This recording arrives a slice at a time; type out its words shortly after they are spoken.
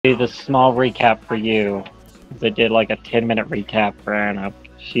the small recap for you. They did like a 10-minute recap for Anna.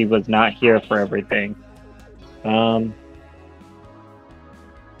 She was not here for everything. I'll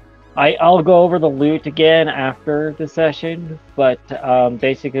go over the loot again after the session, but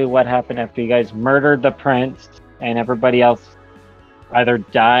basically what happened after you guys murdered the prince and everybody else either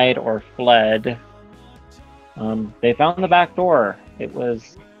died or fled, they found the back door.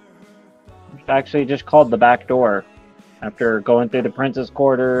 It's actually just called the back door. After going through the prince's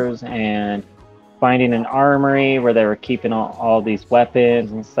quarters and finding an armory where they were keeping all these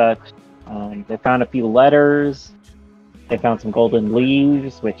weapons and such, they found a few letters. They found some golden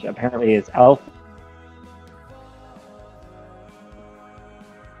leaves, which apparently is elf.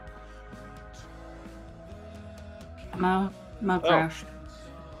 Mo crashed.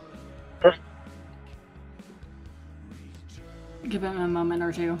 Give him a moment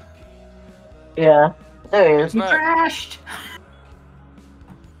or two. Yeah, there he is. He crashed!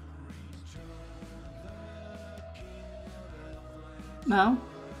 Mo?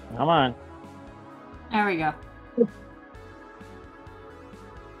 Come on. There we go.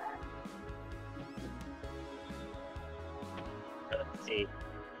 Let's see.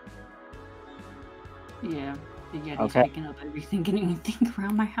 Yeah, he's Okay. picking up everything and anything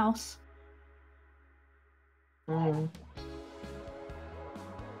around my house.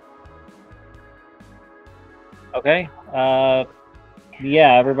 Okay.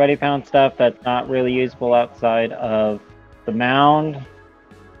 Yeah, everybody found stuff that's not really usable outside of the mound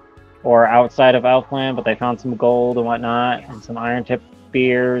or outside of Elfland, but they found some gold and whatnot, and some iron tip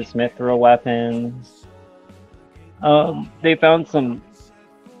spears, mithril weapons. They found some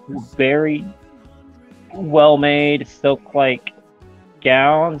very well-made silk-like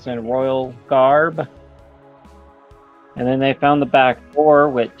gowns and royal garb. And then they found the back door,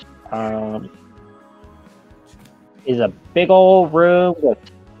 which is a big old room with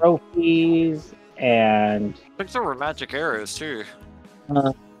trophies and... I think there were magic arrows, too.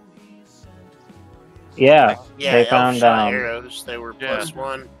 Yeah, Yeah, they found shot arrows. They were plus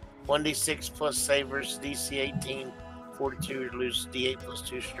 1d6 plus savers, DC 18, 42 to lose D8 plus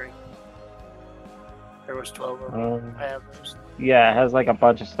 2 strength. There was 12 of them. I have those. Yeah, it has like a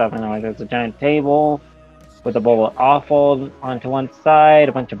bunch of stuff in it. Like there's a giant table with a bowl of offal onto one side,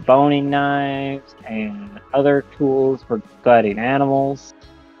 a bunch of boning knives, and other tools for gutting animals.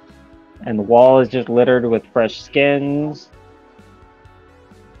 And the wall is just littered with fresh skins.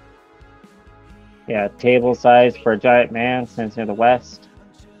 Yeah, table size for a giant man stands near the west.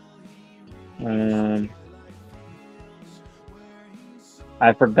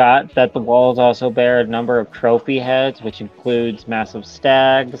 I forgot that the walls also bear a number of trophy heads, which includes massive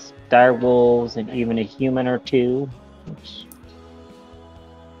stags, dire wolves, and even a human or two. Which...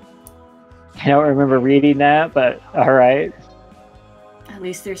 I don't remember reading that, but alright. At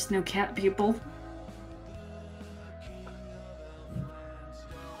least there's no cat people.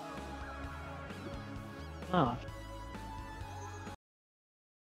 Oh.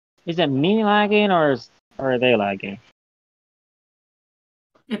 Is it me lagging or are they lagging?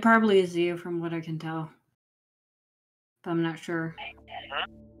 It probably is you from what I can tell. But I'm not sure.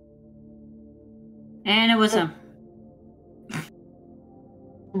 And it was him.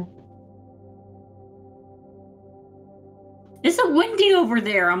 Is it windy over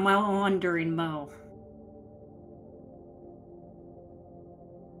there? I'm wondering, Mo.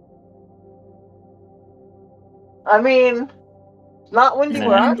 I mean, it's not windy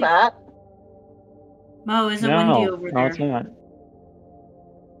where I'm at. Mo, is it windy over there? No, it's not.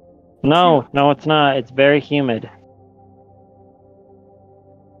 No, it's not. It's very humid.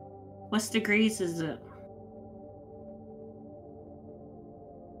 What degrees is it?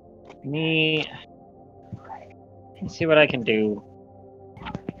 Let's see what I can do.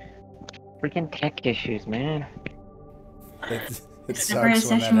 Freaking tech issues, man. It Never sucks a when that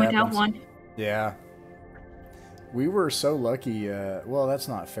session without happens. one. Yeah. We were so lucky. Well, that's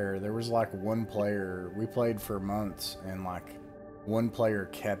not fair. There was like one player. We played for months, and like one player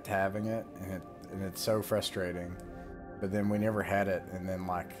kept having it, and it's so frustrating. But then we never had it, and then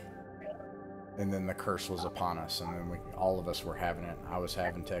the curse was upon us, and then all of us were having it. I was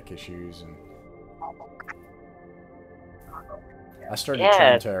having tech issues, and I started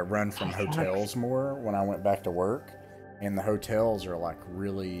trying to run from hotels more when I went back to work, and the hotels are like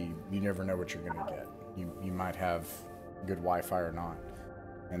really, you never know what you're gonna get. You might have good Wi-Fi or not,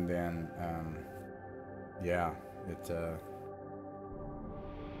 and then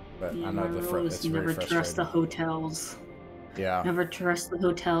but I know it's very never frustrating. trust the hotels. Yeah. Never trust the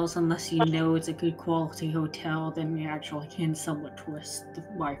hotels unless you know it's a good quality hotel. Then you actually can somewhat trust the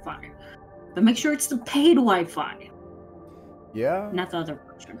Wi-Fi. But make sure it's the paid Wi-Fi. Yeah. Not the other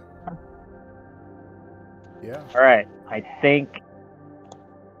version. Yeah. All right, I think.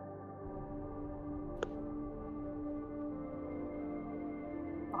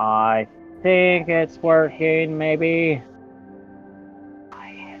 I think it's working, maybe.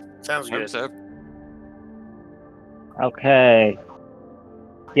 Sounds Hope good. so. Okay.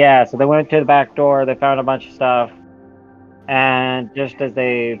 Yeah, so they went to the back door, they found a bunch of stuff, and just as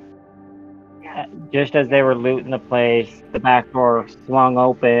they were looting the place, the back door swung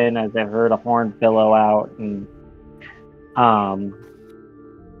open as they heard a horn billow out, and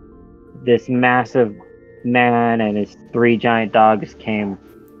this massive man and his 3 giant dogs came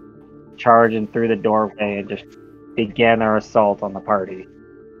charging through the doorway and just began their assault on the party.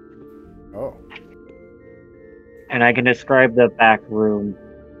 Oh. And I can describe the back room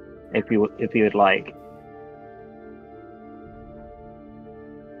if you would like.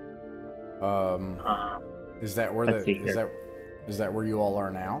 Is that where Let's see is here. that where you all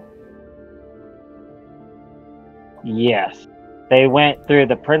are now? Yes. They went through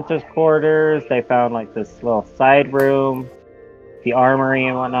the princess quarters, they found like this little side room, the armory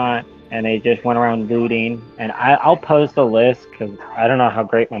and whatnot, and they just went around looting. And I'll post a list because I don't know how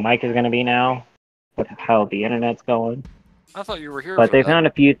great my mic is going to be now with how the internet's going. I thought you were here But for they that. found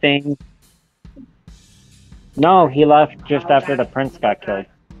a few things. No, he left just after the prince got killed.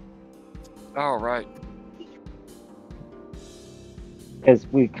 Oh, right. Because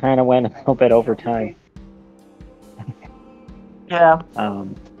we kind of went a little bit over time. Yeah.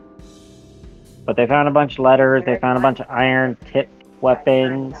 But they found a bunch of letters, they found a bunch of iron-tipped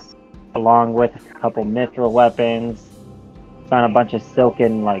weapons, along with a couple mithril weapons. Found a bunch of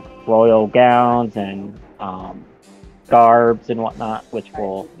silken, like, royal gowns and garbs and whatnot, which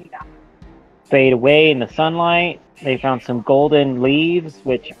will fade away in the sunlight. They found some golden leaves,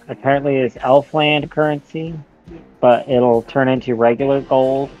 which apparently is Elfland currency, but it'll turn into regular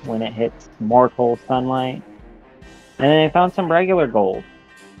gold when it hits mortal sunlight. And then they found some regular gold,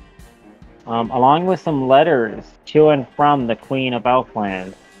 along with some letters to and from the Queen of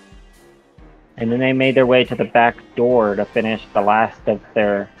Elfland. And then they made their way to the back door to finish the last of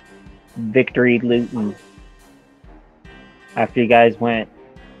their victory looting. After you guys went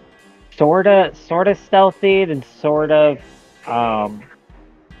sorta stealthy, then sort of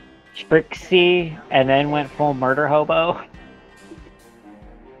tricksy, and then went full murder hobo.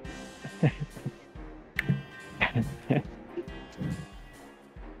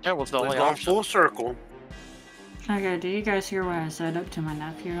 Yeah, well, it's the We've only gone option. full circle. Okay, did you guys hear what I said up to my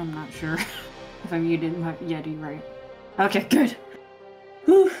nephew? I'm not sure if I muted my Yeti right. Okay, good.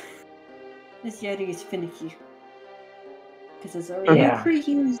 Whew. This Yeti is finicky. Because it's already Yeah. a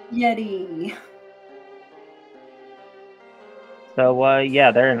pre-used Yeti. So, yeah,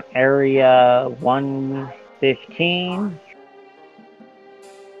 they're in area 115.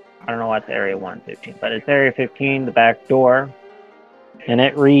 I don't know what's area 115, but it's area 15, the back door. And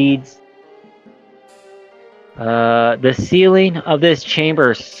it reads, the ceiling of this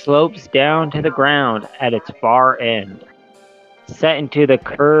chamber slopes down to the ground at its far end. Set into the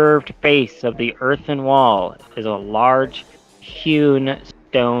curved face of the earthen wall is a large hewn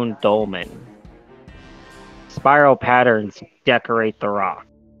stone dolmen. Spiral patterns decorate the rock.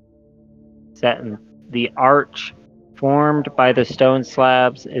 Set in the arch formed by the stone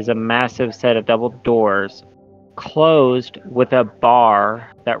slabs is a massive set of double doors, closed with a bar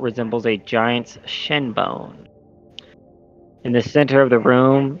that resembles a giant's shin bone. In the center of the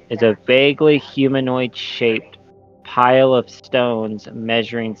room is a vaguely humanoid-shaped pile of stones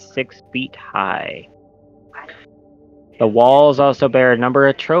measuring 6 feet high. The walls also bear a number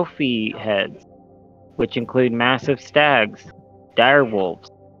of trophy heads, which include massive stags, direwolves,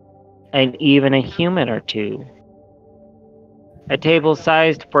 and even a human or two. A table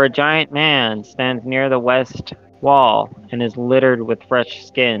sized for a giant man stands near the west wall and is littered with fresh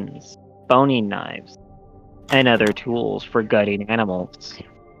skins, boning knives, and other tools for gutting animals.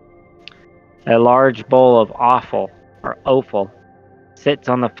 A large bowl of offal sits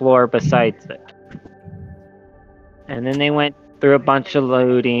on the floor besides it. And then they went through a bunch of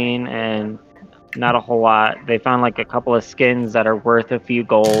looting and not a whole lot. They found like a couple of skins that are worth a few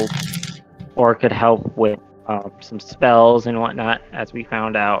gold or could help with some spells and whatnot, as we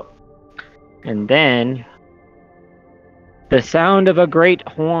found out. And then the sound of a great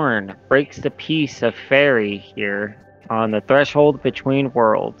horn breaks the peace of fairy here on the threshold between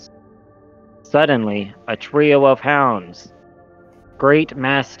worlds. Suddenly, a trio of hounds, great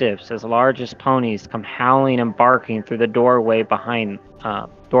mastiffs as large as ponies, come howling and barking through the doorway behind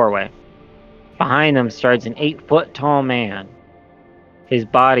Behind them strides an 8-foot tall man, his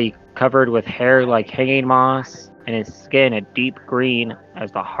body covered with hair like hanging moss, and his skin a deep green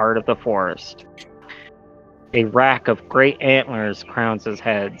as the heart of the forest. A rack of great antlers crowns his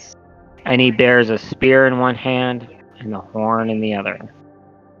heads, and he bears a spear in one hand and a horn in the other.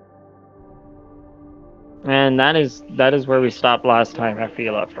 And that is where we stopped last time after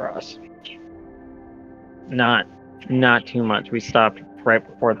you left for us. Not too much. We stopped right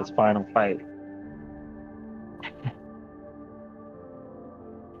before this final fight.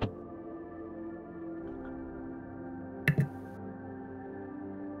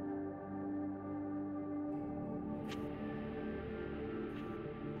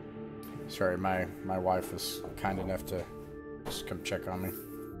 Sorry, my wife was kind enough to just come check on me.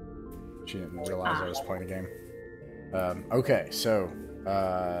 She didn't realize I was playing a game. Okay, so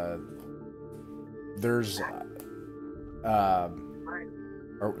there's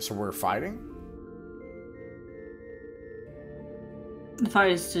so we're fighting? The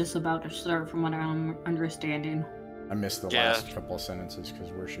fight is just about to start, from what I'm understanding. I missed the last couple of sentences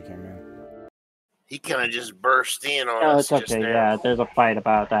because where she came in. He kind of just burst in on No, us it's just okay. now. Yeah, there's a fight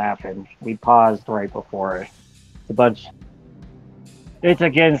about to happen. We paused right before it. It's a bunch. It's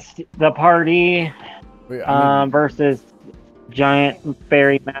against the party Wait, I mean, versus giant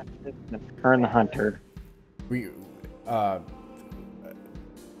fairy mastiff and Kern the Hunter.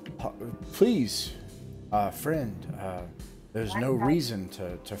 Please, friend, there's no reason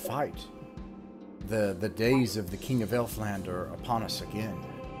to fight. The days of the King of Elfland are upon us again.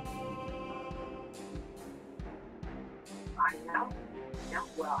 I know. No,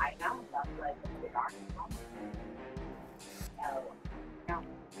 well, I know. That's like the dark.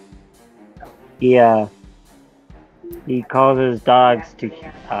 He calls his dogs to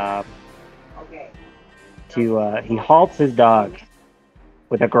he halts his dogs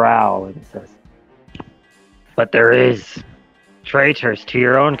with a growl and says, "But there is traitors to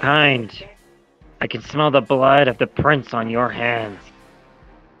your own kind. I can smell the blood of the prince on your hands,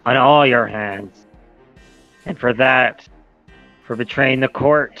 on all your hands. And for that, for betraying the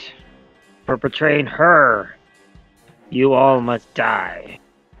court, for betraying her, you all must die."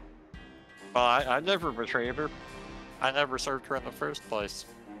 Well, I never betrayed her. I never served her in the first place.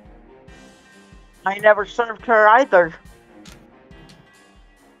 I never served her either.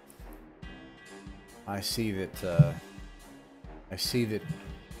 I see that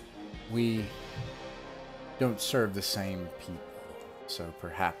we don't serve the same people, so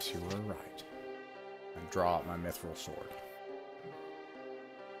perhaps you were right. And draw out my mithril sword.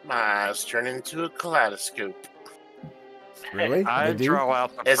 My eyes turn into a kaleidoscope. Really? I They do? draw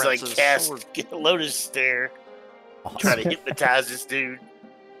out the As I prince's cast sword. Lotus Stare, Awesome. try to hypnotize this dude.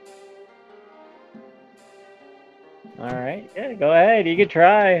 Alright, yeah, go ahead, you can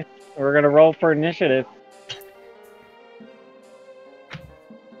try. We're gonna roll for initiative.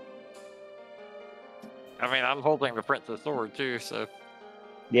 I mean, I'm holding the prince's sword too, so.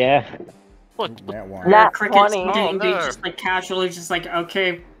 Yeah. That one. Nat Cricket's 20. D&D Oh, no. just like casually, just like,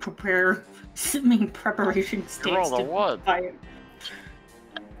 okay, prepare, preparation stakes rolled a to one. fight.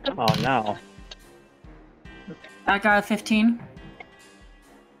 Oh no. I got a 15.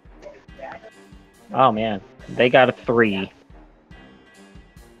 Oh man. They got a 3.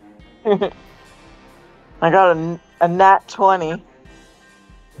 I got a nat 20.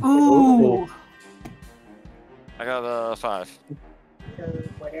 Ooh. I got a 5.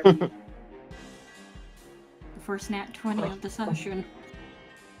 The first nat 20 of the session.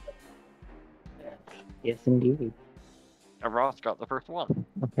 Yes indeed. And Ross got the first one.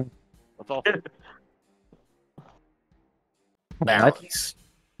 Okay. That's all. Balance.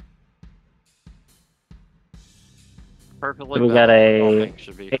 Perfectly We got balanced, all a- things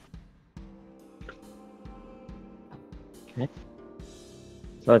should be.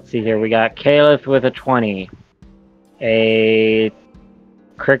 So let's see here. We got Caliph with a 20. A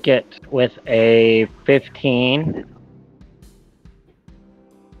Cricket with a 15.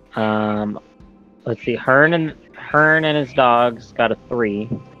 Let's see. Hearn and his dogs got a 3.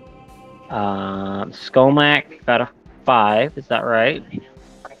 Skomak got a 5. Is that right?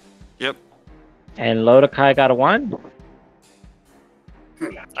 Yep. And Lodokai got a 1.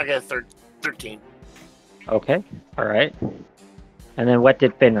 I got 13. Okay. All right. And then what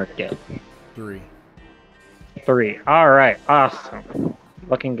did Finrick get? 3. 3. All right. Awesome.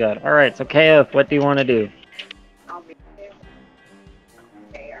 Looking good. All right. So Caliph, what do you want to do?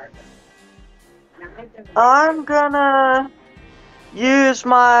 I'm gonna use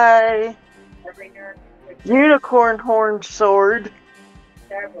my unicorn horn sword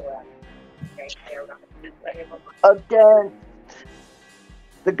against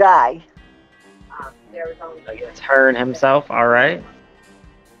the guy. It's Hearn himself. All right.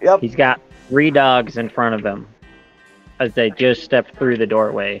 Yep. He's got 3 dogs in front of him. as they just step through the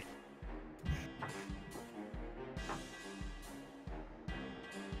doorway.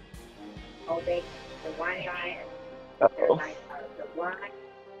 Oh, the one guy, Uh-oh. the one.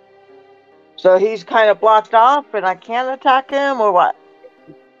 So he's kind of blocked off, and I can't attack him, or what?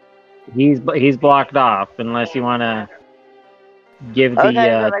 He's blocked off unless you want to give the Okay,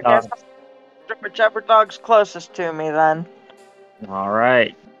 then I guess dog. whichever dog's closest to me, then. All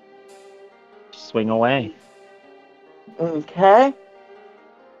right, swing away. Okay.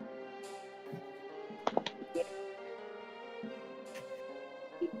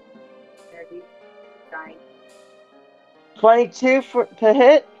 Dying. 22 to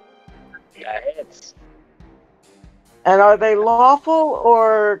hit. Yeah, hits. And are they lawful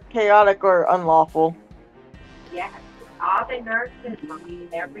or chaotic or unlawful? Yeah, all the nurses,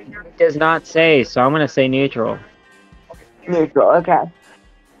 every nurse. It does not say, so I'm gonna say neutral. Neutral. Okay.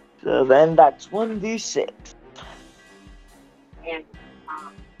 So then that's 1d6. And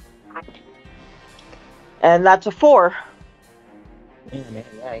And that's a 4.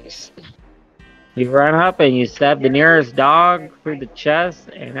 Nice. You run up and you stab the nearest dog through the chest,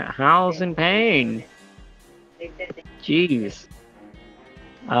 and it howls in pain. Jeez.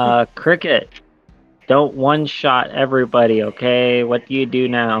 Cricket. Don't one-shot everybody, okay? What do you do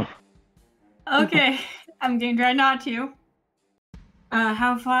now? Okay, I'm gonna try not to.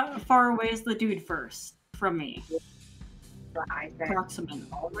 How far away is the dude first from me? I said, Approximately.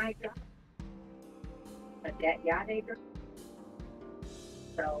 oh my god. But that, yeah, they do.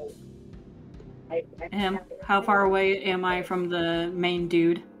 So, Him. How far away am I from the main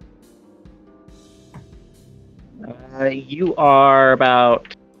dude? You are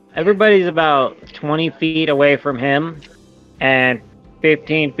about... Everybody's about 20 feet away from him, and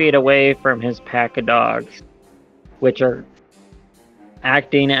 15 feet away from his pack of dogs, which are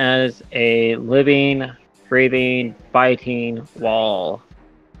acting as a living, breathing, biting wall,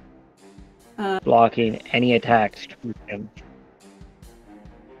 blocking any attacks to him.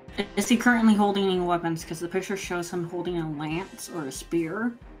 Is he currently holding any weapons? Because the picture shows him holding a lance or a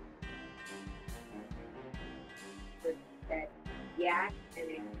spear. yeah, and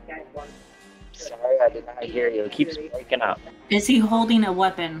then that one. Sorry, I did not hear you. It keeps breaking up. Is he holding a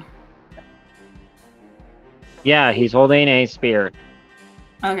weapon? Yeah, he's holding a spear.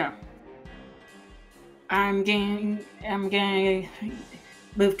 Okay. I'm gonna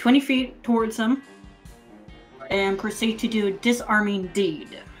move 20 feet towards him and proceed to do a disarming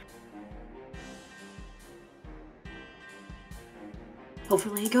deed.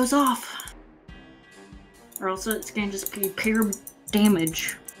 Hopefully it goes off. Or else it's gonna just be pure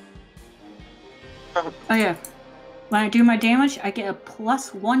damage. Oh yeah. When I do my damage, I get a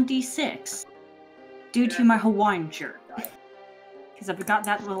plus 1d6 due to my Hawaiian shirt. Because I forgot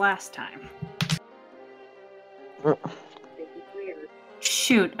that the last time.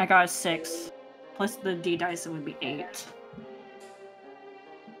 Shoot, I got a 6. Plus the D dice, it would be 8.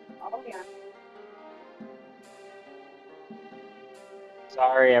 Oh yeah.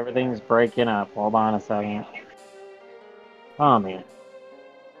 Sorry, everything's breaking up. Hold on a second. Oh, man.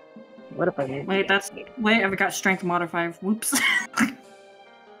 What if I... Wait, I've got strength modifier. Whoops.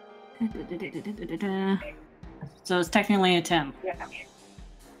 So it's technically a 10. Yeah.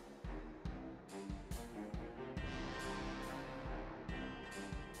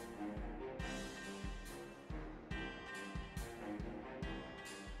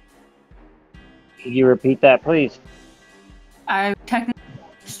 Could you repeat that, please? I technically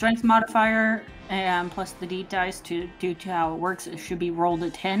strength modifier and plus the D dice due to how it works, it should be rolled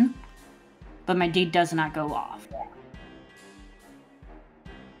a 10, but my D does not go off.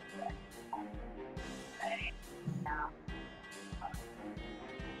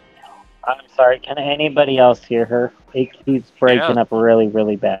 I'm sorry, can anybody else hear her? It keeps breaking up really,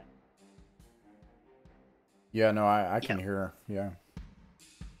 really bad. Yeah, no, I can hear her. Yeah.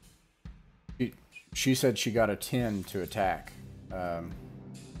 She said she got a 10 to attack.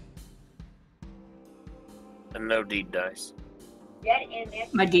 And no D dice.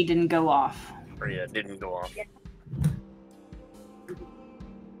 My D didn't go off. Or yeah, it didn't go off.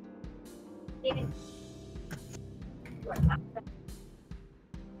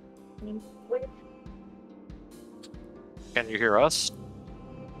 Can you hear us?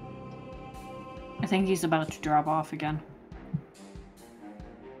 I think he's about to drop off again.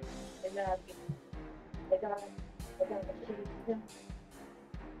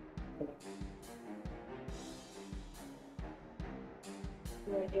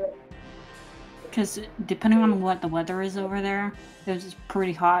 Because depending on what the weather is over there, if it's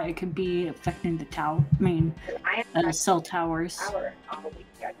pretty hot, it could be affecting the cell towers.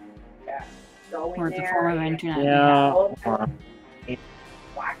 go in Or the there form of and internet they Yeah.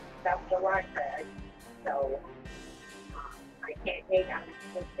 watch stuff to watch it. So I can't take on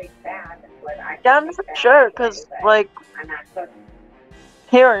a big bad, but I Yeah, I'm not sure, because, like, I'm not so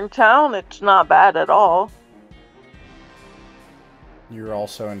here in town, it's not bad at all. You're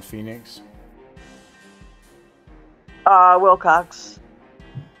also in Phoenix? Wilcox.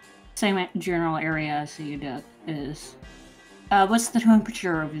 Same general area as you do is. What's the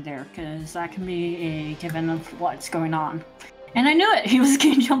temperature over there? Because that can be a given of what's going on. And I knew it! He was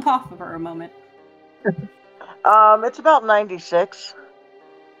going to jump off for a moment. It's about 96.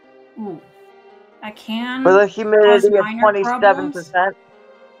 Ooh. I can With a cause humidity of minor 27%.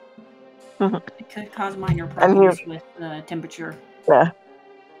 It could cause minor And problems with the temperature. Yeah.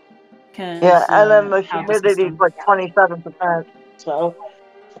 Cause, Yeah, and then the how the humidity is system- like 27%. So,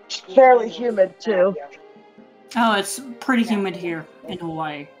 it's fairly humid, too. Oh, it's pretty humid here in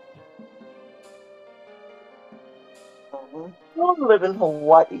Hawaii. I don't live in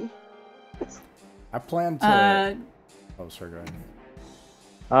Hawaii. I plan to... oh, sorry, go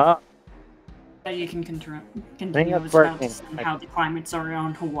ahead. You can continue. think I that's was about to working. say how the climates are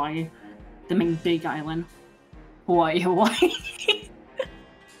on Hawaii, the main big island. Hawaii.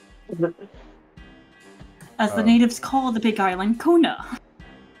 As the natives call the big island, Kona.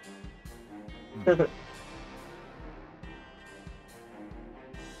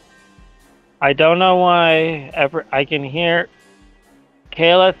 I don't know why I can hear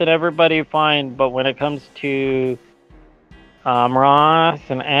Caleth and everybody fine, but when it comes to Ross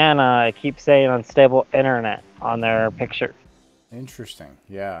and Anna, I keep saying unstable internet on their picture. Interesting.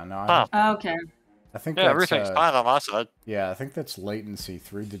 Yeah, no, Okay. I think Yeah, that's, everything's fine on my side. yeah, I think that's latency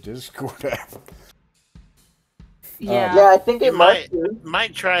through the Discord app. Yeah. Yeah, I think You it must be.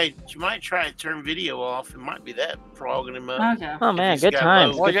 might try to turn video off. It might be that progging him up. Okay. Oh If man, he's good got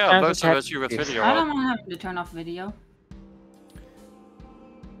times. low- Well, Good yeah, times most with of us you with tech. video I on. don't want to have to turn off video.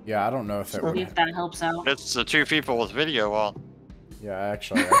 Yeah, I don't know if that would... See if that helps out. It's the two people with video on. Yeah,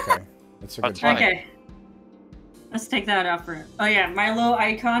 actually, okay. That's a good That's point. fine. Okay. Let's take that off for it. Oh yeah, my little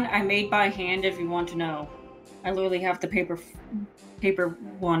icon I made by hand if you want to know. I literally have the paper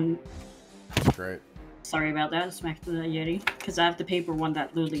one. Great. Sorry about that, smacked the Yeti. Because I have the paper one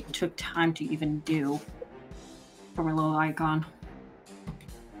that literally took time to even do. For my little icon.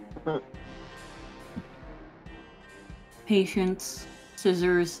 Patience,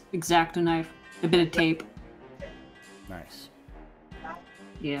 scissors, X-Acto knife, a bit of tape. Nice.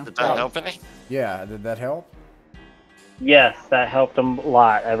 Yeah. Did that help any? Yeah, did that help? Yes, that helped them a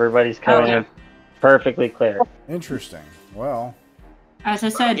lot. Everybody's coming Okay. in perfectly clear. Interesting. Well, As I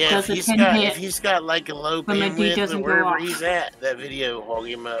said, Yeah, does if a 10 if hit? he's got like a low But my D bandwidth doesn't or go wherever off. he's at, that video will hog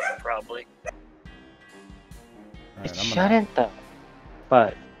him up probably. all It right, I'm gonna... shouldn't though.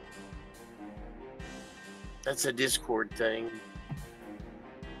 But That's a Discord thing.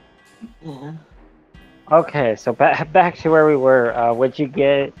 Yeah. okay, so back to where we were. What'd you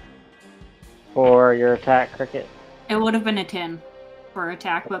get for your attack, Cricket? It would have been a 10 for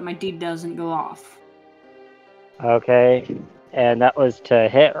attack, but my D doesn't go off. Okay, and that was to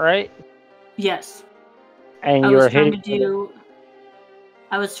hit, right? Yes. And I you was were trying hitting. to do.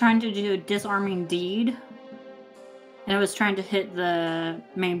 I was trying to do disarming deed, and I was trying to hit the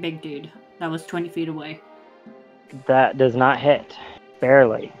main big dude that was 20 feet away. That does not hit,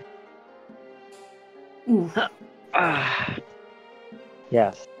 barely. Ooh.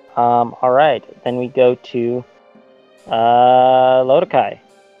 Yes. All right. Then we go to Lodokai.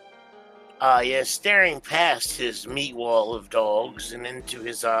 Yeah, staring past his meat wall of dogs and into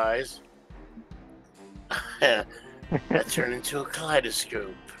his eyes, I turn into a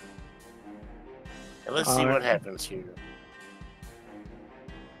kaleidoscope. And let's see what happens here.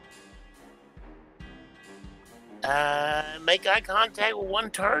 Make eye contact with one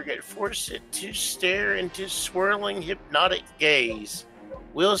target. Force it to stare into swirling hypnotic gaze.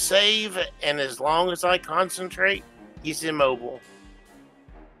 Will save, and as long as I concentrate, he's immobile.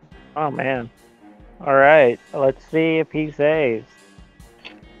 Oh man. All right. Let's see if he saves.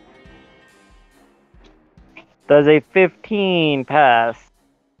 Does a 15 pass?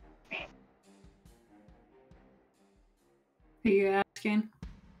 Are you asking?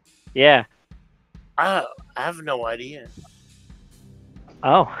 Yeah. I have no idea.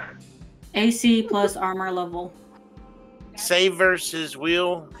 Oh. AC plus armor level. Save versus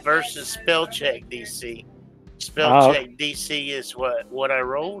will versus spell check DC. Spell check DC is what I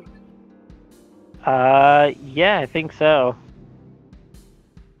rolled. Yeah, I think so.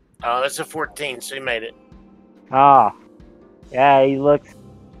 Oh, that's a 14, so he made it. Ah. Yeah, he looks.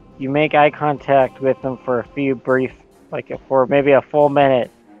 You make eye contact with him for a few brief, for maybe a full minute,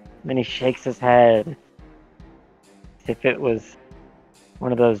 Then he shakes his head. As if it was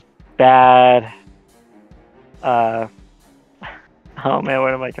one of those bad, oh man,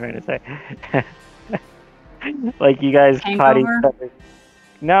 what am I trying to say? Like you guys caught each Hangover? other.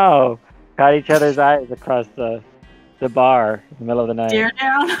 No, caught each other's eyes across the bar in the middle of the night. Stare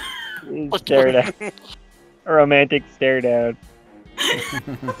down. Stare down. A romantic stare down.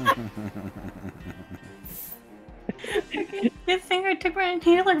 Good thing I took my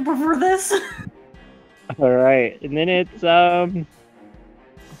inhaler before this. All right, and then it's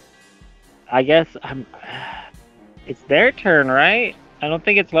I guess it's their turn, right? I don't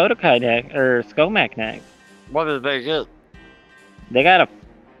think it's Lodokai next or Skomak next. What did they get? They got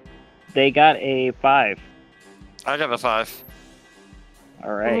a 5. I got a 5.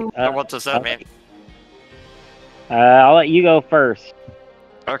 All right. And what does that mean? I'll let you go first.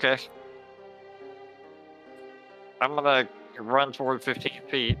 Okay. I'm gonna run toward 15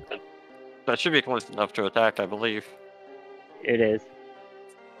 feet. That should be close enough to attack, I believe. It is.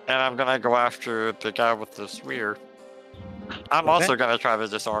 And I'm gonna go after the guy with the spear. I'm also gonna try to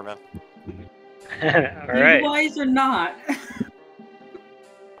disarm him. All right. Wise or not?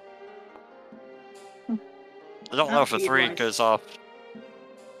 I don't know if a 3 goes off.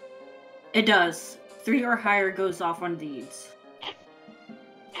 It does. 3 or higher goes off on deeds.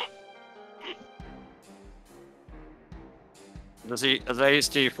 Does he? Is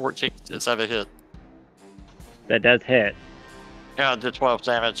AC 14? Is that a hit? That does hit. Yeah, I did 12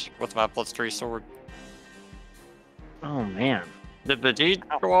 damage with my +3 sword. Oh man. Did the deed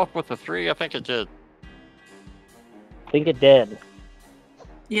go off with a 3? I think it did. I think it did.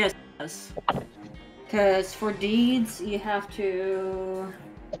 Yes, it does. Because for deeds, you have to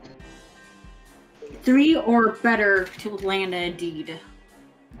 3 or better to land a deed.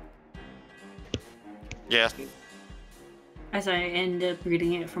 Yeah. As I end up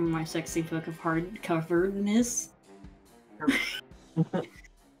reading it from my sexy book of hardcoverness.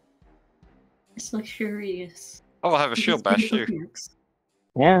 It's luxurious. Oh, I'll have a shield bash too.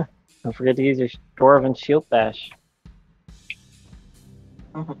 Yeah. Don't forget to use your Dwarven shield bash.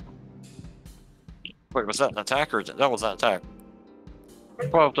 Wait, was that an attack or that was an attack?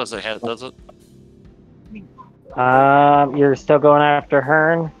 12 doesn't hit, does it? You're still going after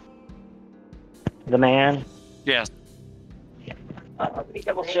Hearn? The man? Yes. Let me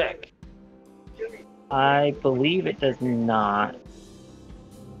double check. I believe it does not.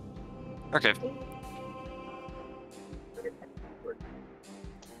 Okay.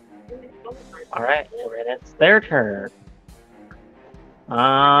 Alright, and it's their turn.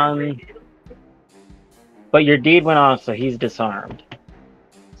 But your deed went off, so he's disarmed.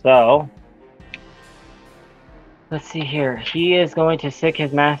 So, let's see here. He is going to sick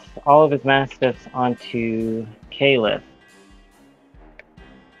his all of his mastiffs onto Caliph.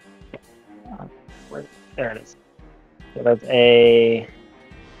 There it is. So that's a...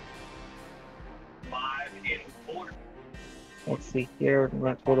 Let's see here.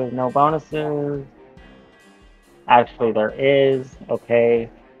 Next one, there's no bonuses. Actually, there is. Okay.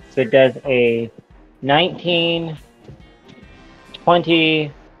 So it does a 19,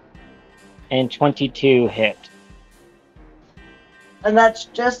 20, and 22 hit. And that's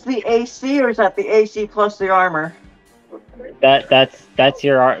just the AC, or is that the AC plus the armor? That's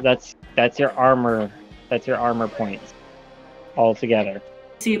your armor. That's your armor points altogether.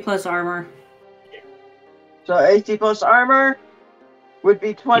 C plus armor. So AC plus armor would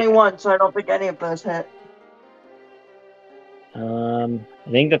be 21, so I don't think any of those hit.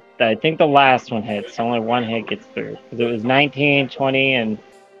 I think the last one hits. Only one hit gets through because it was 19, 20, and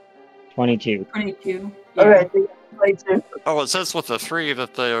 22. 22. Yeah. Okay, so 22. Oh, it says with the 3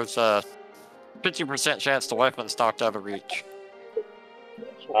 that there's a 50% chance the weapon's knocked out of reach.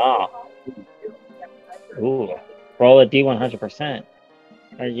 Oh. Ooh. Roll a D100%.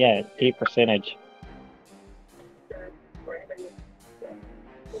 Yeah, D percentage.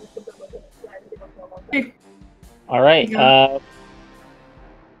 All right.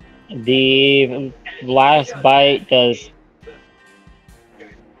 The last bite does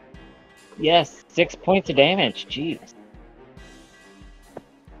 6 points of damage. Jeez.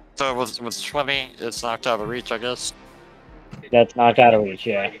 So with 20, it's knocked out of reach, I guess. That's knocked out of reach.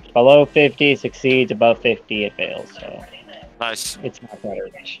 Yeah. Below 50 succeeds. Above 50 it fails. So Nice. it's knocked out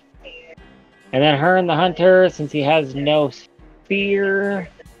of reach. And then Hearn the Hunter, since he has no spear,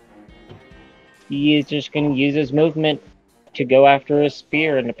 he is just going to use his movement to go after his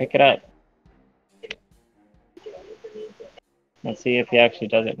spear and to pick it up. Let's see if he actually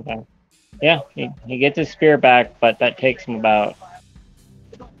does it now. Yeah, he gets his spear back, but that takes him about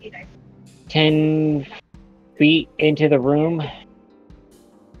 10 feet into the room.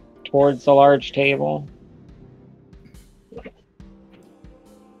 towards the large table.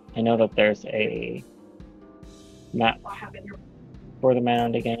 I know that there's a map for the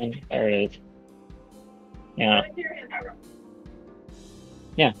mound again. There it is. Yeah.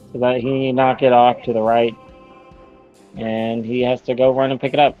 Yeah, so that he knocked it off to the right. And he has to go run and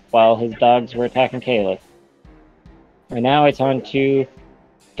pick it up while his dogs were attacking Caleb. And now it's on to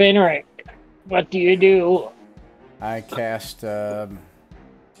Fenric. What do you do? I cast I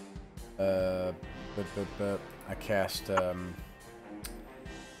cast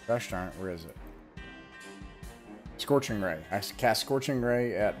gosh darn it, where is it? Scorching Ray. I cast Scorching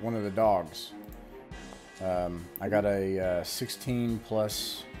Ray at one of the dogs. I got a 16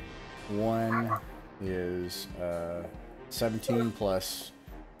 plus 1 is 17 plus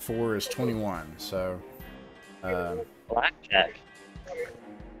 4 is 21. So Blackjack.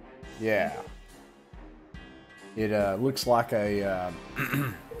 yeah. It looks like a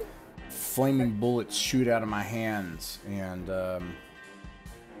flaming bullets shoot out of my hands, and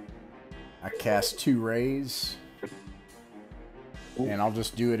I cast 2 rays, and I'll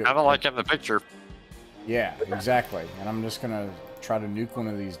just do it. I don't like in the picture. Yeah, exactly. And I'm just gonna try to nuke one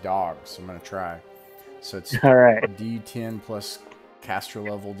of these dogs. I'm gonna try. So it's All right. D10 plus caster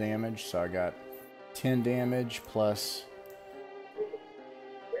level damage. So I got 10 damage plus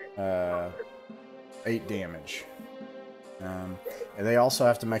 8 damage. And they also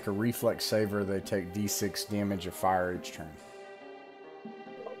have to make a reflex save, or they take D6 damage of fire each turn.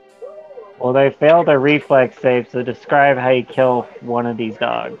 Well, they failed a reflex save, so describe how you kill one of these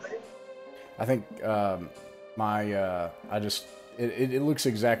dogs. I think it looks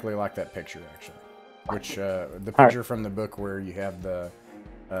exactly like that picture, actually. Which the picture from the book where you have the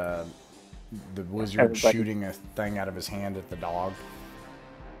wizard shooting a thing out of his hand at the dog.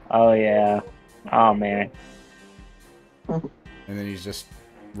 Oh yeah. Oh man. And then he's just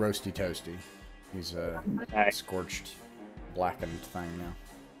roasty toasty. He's a scorched, blackened thing now.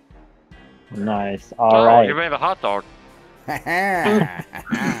 Nice. All right. You made a hot dog. That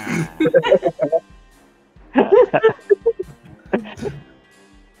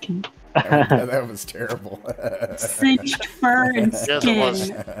was terrible. Cinched fur and Yes, it skin was.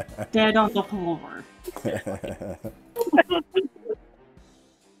 dead on the floor.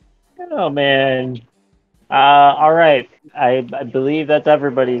 Oh man. All right. I believe that's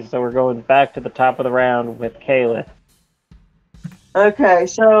everybody. So we're going back to the top of the round with Kayla. Okay,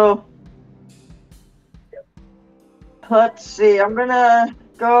 so let's see. I'm gonna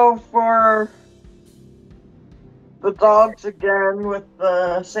go for the dogs again with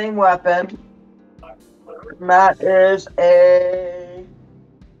the same weapon. That is a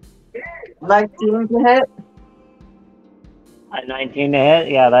 19 to hit. A 19 to hit?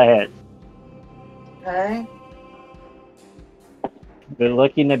 Yeah, that hits. Okay. We're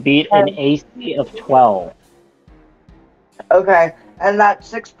looking to beat an AC of 12. Okay, and that's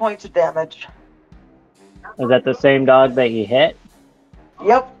 6 points of damage. Is that the same dog that you hit?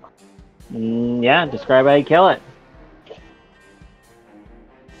 Yep. Yeah, describe how you kill it.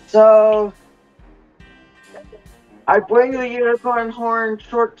 So I bring the unicorn horn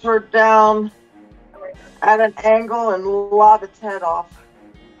short sword down at an angle and lob its head off.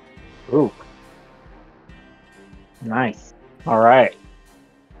 Ooh. Nice. All right.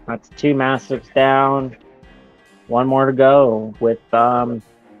 That's 2 mastiffs down. 1 more to go with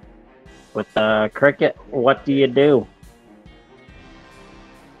Cricket. What do you do?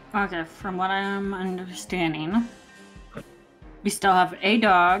 Okay, from what I'm understanding, we still have a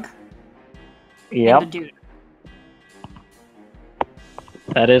dog Yep, and a dude.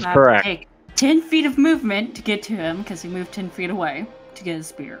 that is I have to correct. take 10 feet of movement to get to him because he moved 10 feet away to get his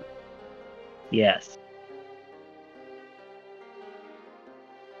spear. Yes.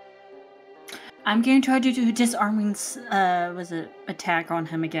 I'm going to try to do disarming attack on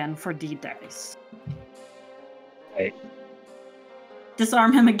him again for D dice. Right.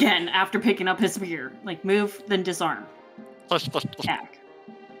 Disarm him again after picking up his spear. Like, move, then disarm. Attack.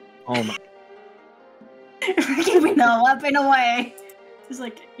 Oh my. We're giving the weapon away. He's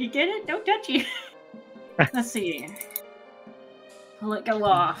like, you get it? Don't touch you. Let's see. Pull it go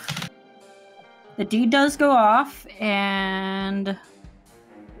off. The D does go off, and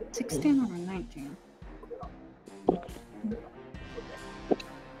 16 or 19?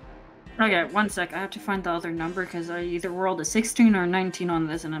 Okay, 1 sec. I have to find the other number because I either rolled a 16 or a 19 on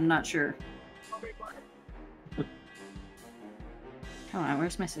this, and I'm not sure. Hold on,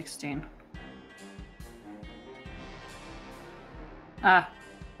 where's my 16?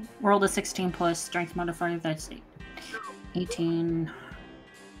 Rolled a 16 plus strength modifier, that's 18.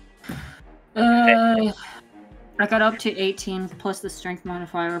 I got up to 18 plus the strength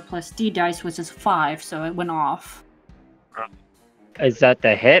modifier plus D dice, which is 5, so it went off. Is that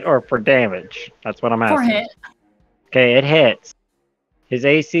the hit or for damage? That's what I'm asking. For hit. Okay, it hits. His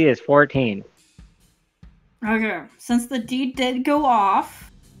AC is 14. Okay, since the deed did go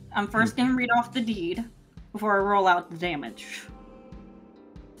off, I'm first going to read off the deed before I roll out the damage.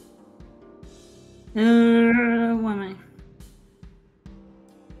 Woman.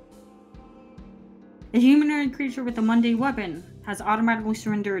 A humanoid creature with a Monte weapon has automatically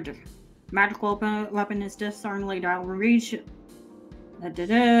surrendered. Magical weapon is disarmed laid out reach.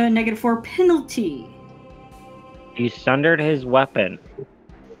 -4 penalty. You sundered his weapon.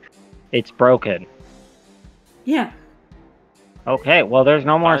 It's broken. Yeah. Okay, well, there's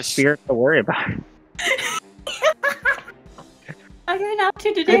no more spirit to worry about. Okay, now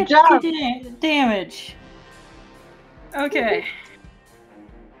to the Good job. damage. Okay.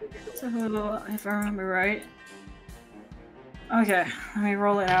 So, if I remember right. Okay, let me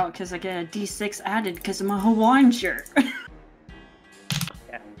roll it out because I get a D6 added because of my Hawaiian shirt.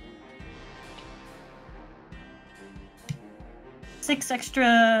 Six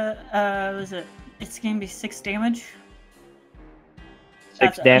extra, was it? It's gonna be 6 damage.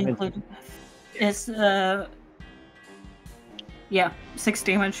 6 damage. It's, yeah, 6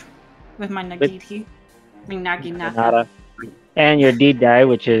 damage with my Nagiti. Nagi Naka. And your D die,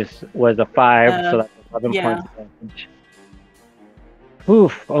 which was a 5, so that's 11 yeah. points of damage.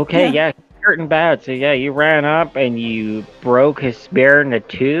 Oof, okay, yeah, hurting bad. So yeah, you ran up and you broke his spear into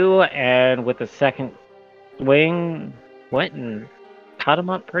 2, and with the second swing, went and cut him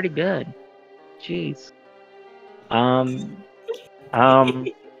up pretty good. Jeez.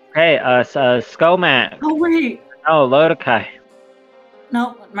 Hey, Skomat. Oh, wait! Oh, Lodokai.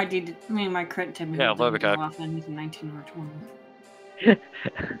 No, my crit to me. Yeah, Lodokai. Off and he's 19 or 20.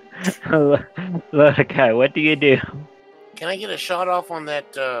 Lodokai, what do you do? Can I get a shot off on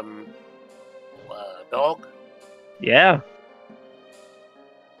that dog? Yeah.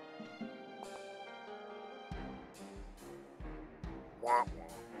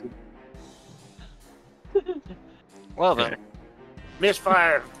 Well then.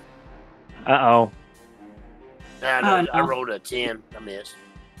 Misfire. Uh-oh. I no. rolled a 10. I missed.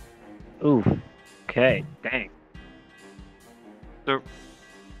 Oof. Okay, dang. So,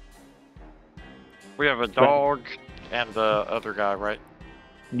 we have a dog and the other guy, right?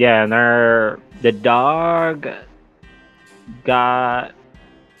 Yeah, and the dog got...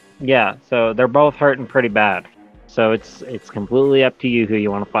 Yeah, so they're both hurting pretty bad. So it's completely up to you who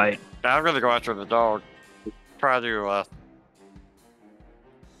you want to fight. I'm gonna go after the dog. Try to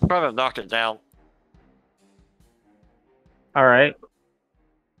knock it down. Alright.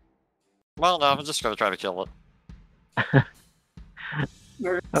 Well, no, I'm just gonna try to kill it.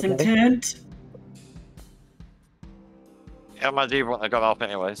 Murderous Okay. intent. And my D wouldn't have gone off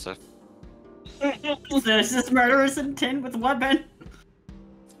anyway, so. This is murderous intent with weapon.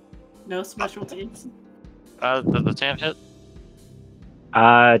 No specialties. Does the 10 hit?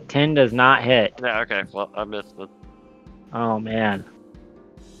 10 does not hit. Yeah, okay, well, I missed it. Oh, man.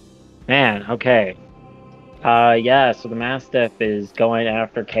 Man, okay. Yeah, so the Mastiff is going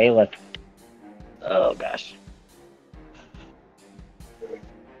after Caliph. Oh, gosh.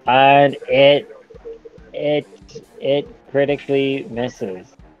 And it critically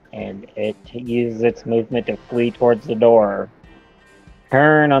misses. And it uses its movement to flee towards the door.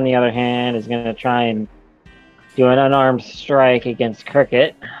 Kern, on the other hand, is going to try and do an unarmed strike against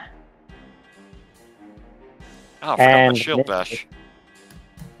Cricket. Oh, I forgot my shield bash.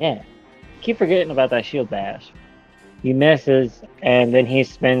 Yeah. Keep forgetting about that shield bash. He misses, and then he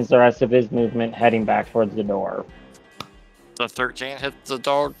spends the rest of his movement heading back towards the door. The 13 hits the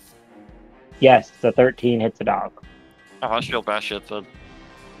dog? Yes, the 13 hits the dog. Oh, my shield bash hits it.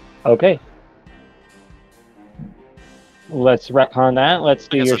 Okay. Let's retcon that. Let's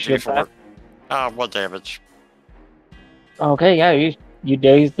do your shield bash. 1 damage. Okay, yeah, you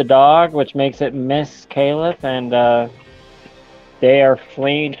daze the dog, which makes it miss Caliph, and they are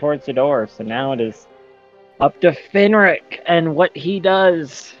fleeing towards the door. So now it is up to Finric and what he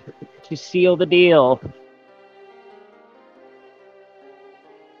does to seal the deal.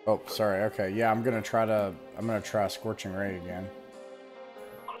 Oh, sorry. Okay, yeah, I'm gonna try Scorching Ray again.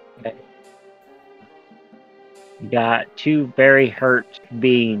 Okay. You got 2 very hurt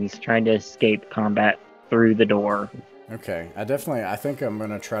beings trying to escape combat through the door. Okay, I think I'm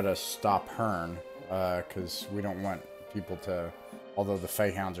gonna try to stop Hearn, because we don't want people to, although the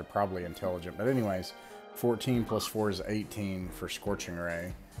Feyhounds are probably intelligent. But anyways, 14 plus 4 is 18 for Scorching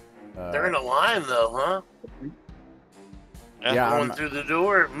Ray. They're in a line, though, huh? Yeah, Going through the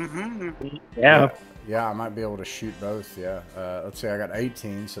door. Yeah. Yeah, I might be able to shoot both. Yeah. Let's see, I got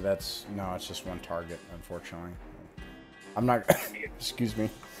 18, so that's no, it's just one target, unfortunately. I'm not. Excuse me.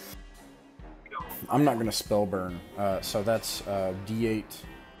 I'm not gonna spell burn. So that's D8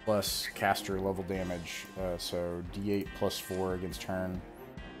 plus caster level damage. So D8 plus 4 against turn.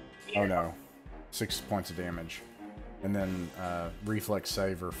 Oh no, 6 points of damage, and then reflex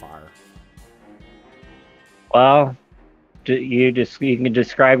save or fire. Well, you can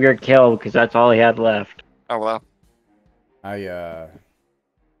describe your kill because that's all he had left. Oh well.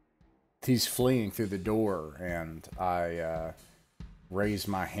 He's fleeing through the door, and I raise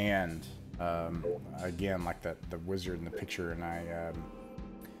my hand again, like the wizard in the picture, and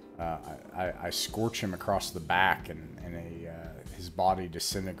I scorch him across the back, and his body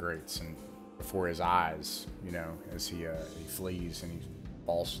disintegrates and before his eyes, you know, as he flees and he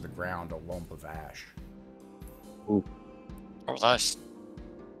falls to the ground, a lump of ash. Ooh. Oh, nice.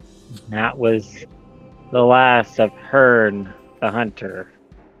 That was the last of Hearn the Hunter,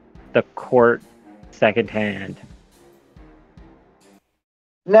 the court secondhand.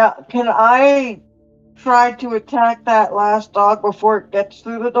 Now, can I try to attack that last dog before it gets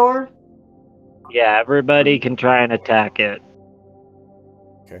through the door? Yeah, everybody can try and attack it.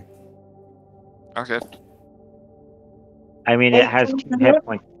 Okay. Okay. I mean, it has 2 hit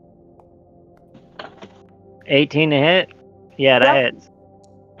points. 18 to hit? Yeah, that hits.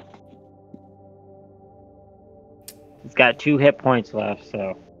 It's got 2 hit points left,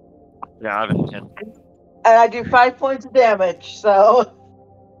 so. Yeah, I didn't hit. And I do 5 points of damage, so.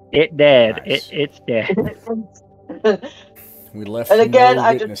 It dead. Nice. It's dead. We left And again, no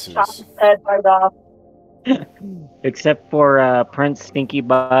I witnesses. just chop his head right off. Except for Prince Stinky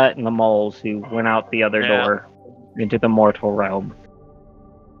Butt and the moles who went out the other door into the mortal realm.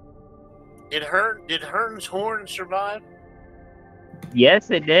 Did Hearn's horn survive?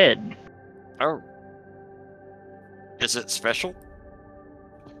 Yes, it did. Oh. Is it special?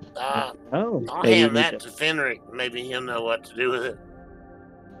 Ah, Oh, I'll so you hand need that to Fenric. Maybe he'll know what to do with it.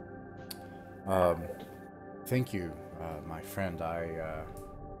 Thank you, my friend. I'm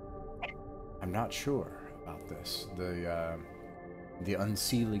not sure about this. The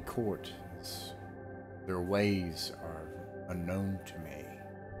Unseelie Court, their ways are unknown to me.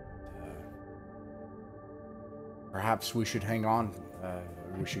 Perhaps we should hang on.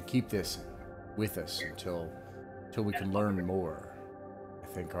 We should keep this with us until we can learn more. I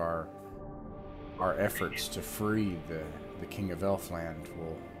think our efforts to free the King of Elfland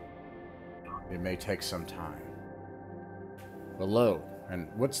it may take some time. Hello, and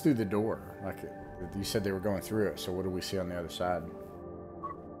what's through the door? Like you said, they were going through it. So what do we see on the other side?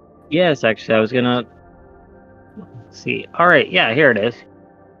 Yes, actually, I was gonna see. All right, yeah, here it is.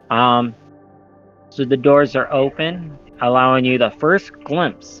 So the doors are open, allowing you the first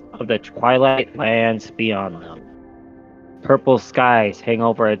glimpse of the twilight lands beyond them. Purple skies hang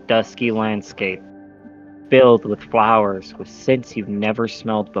over a dusky landscape, filled with flowers with scents you've never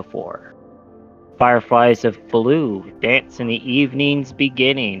smelled before. Fireflies of blue dance in the evening's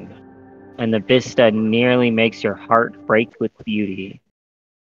beginning, and the vista nearly makes your heart break with beauty.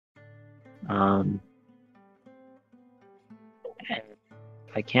 I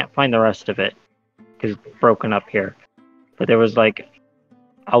can't find the rest of it because it's broken up here. But there was like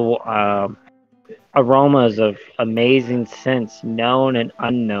aromas of amazing scents, known and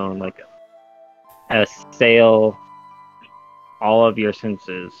unknown, like assail all of your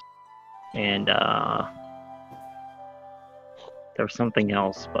senses. And there was something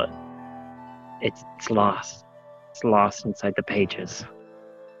else, but it's lost. It's lost inside the pages.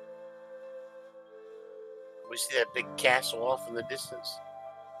 We see that big castle off in the distance.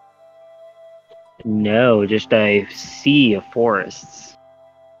 No, just a sea of forests.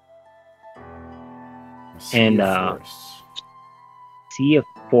 Sea of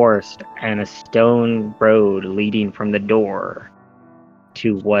forest and a stone road leading from the door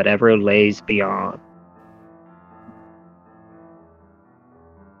to whatever lays beyond.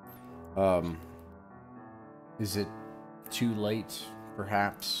 Is it too late?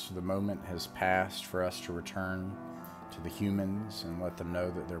 Perhaps the moment has passed for us to return to the humans and let them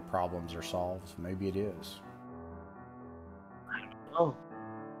know that their problems are solved. Maybe it is. Oh.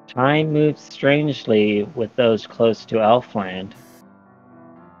 Time moves strangely with those close to Elfland.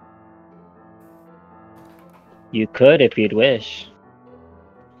 You could if you'd wish.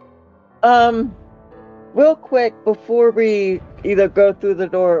 Real quick, before we either go through the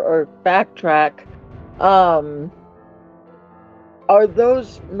door or backtrack, are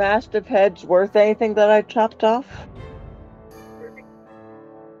those mastiff heads worth anything that I chopped off?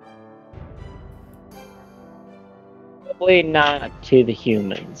 Probably not to the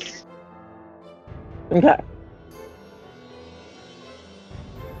humans. Okay.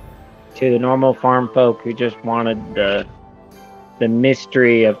 To the normal farm folk who just wanted the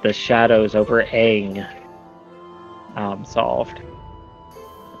mystery of the shadows over Aang solved.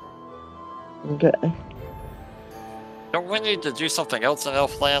 Okay. Don't we need to do something else in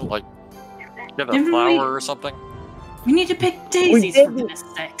Elfland, like get a Didn't we- flower or something? We need to pick daisies for did. goodness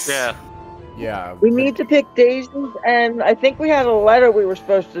sakes. Yeah. Yeah. We need to pick daisies, and I think we had a letter we were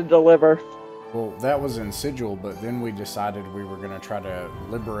supposed to deliver. Well, that was in Sigil, but then we decided we were going to try to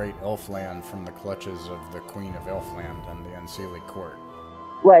liberate Elfland from the clutches of the Queen of Elfland and the Unseelie Court.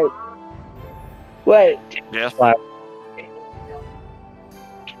 Wait. Yeah.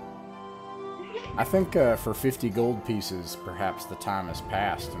 I think for 50 gold pieces, perhaps the time has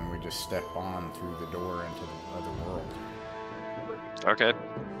passed and we just step on through the door into the other world. Okay.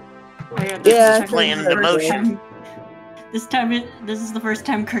 Oh, yeah, Yeah, this is plan actually the the first motion. time- This is the first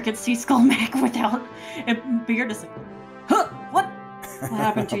time Cricket sees Skolmac without a beard. Is like, huh? What? What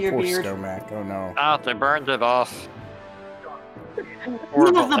happened to your Poor beard? Stomach. Oh no. Ah, they burned it off. None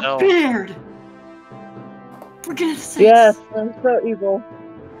Horrible of the hell. beard. For goodness sakes. Yes, I'm so evil.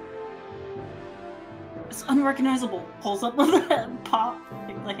 It's unrecognizable. Pulls up the pop,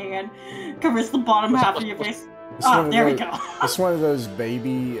 takes the hand, covers the bottom half of your face. It's one Ah, of there we those- go. It's one of those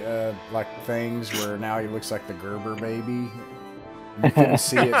baby like things where now he looks like the Gerber baby. You couldn't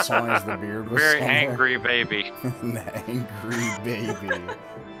see it as long as the beard was Very somewhere. angry baby. An angry baby.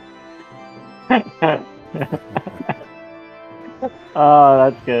 Oh,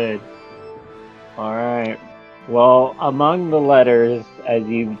 that's good. All right. Well, among the letters, as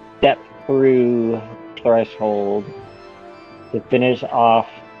you step through threshold to finish off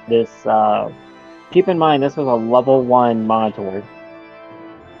this, keep in mind this was a level 1 module,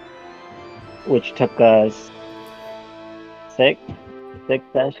 which took us six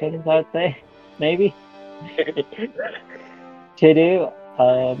sessions, I'd say, maybe, to do.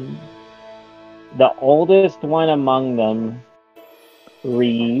 The oldest one among them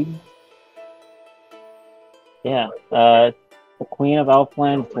reads, the Queen of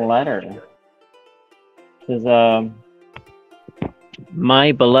Elfland's letter. This is,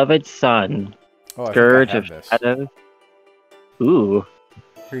 my beloved son, Oh, I Scourge think I of have this. Shadows. Ooh,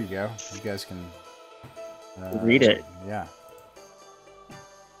 Here you go. You guys can read it. Yeah.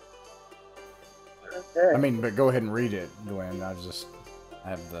 I mean, but go ahead and read it, Glenn. I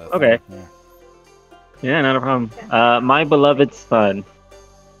have the Okay. thing, yeah. Yeah, not a problem. My beloved son,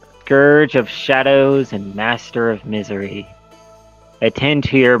 Scourge of Shadows and Master of Misery, attend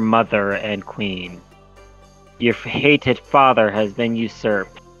to your mother and queen. Your hated father has been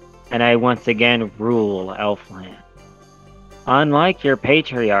usurped, and I once again rule Elfland. Unlike your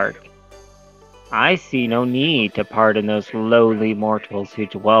patriarch, I see no need to pardon those lowly mortals who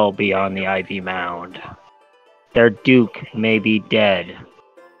dwell beyond the ivy mound. Their duke may be dead,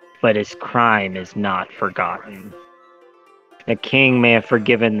 but his crime is not forgotten. The king may have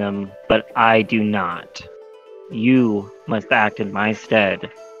forgiven them, but I do not. You must act in my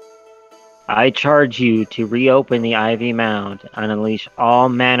stead. I charge you to reopen the ivy mound and unleash all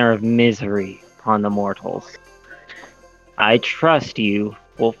manner of misery upon the mortals. I trust you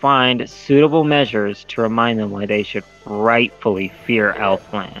will find suitable measures to remind them why they should rightfully fear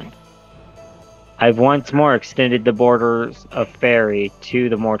Elfland. I've once more extended the borders of Fairy to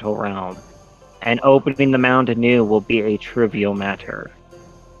the mortal realm, and opening the mound anew will be a trivial matter.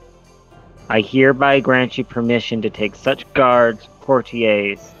 I hereby grant you permission to take such guards,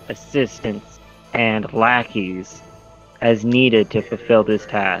 courtiers, assistants, and lackeys as needed to fulfill this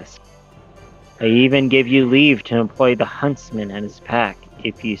task. I even give you leave to employ the huntsman and his pack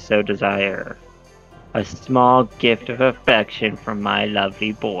if you so desire. A small gift of affection from my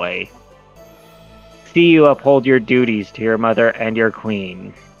lovely boy. See you uphold your duties to your mother and your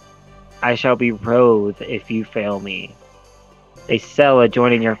queen. I shall be loath if you fail me. A cell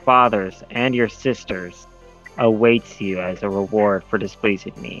adjoining your father's and your sister's awaits you as a reward for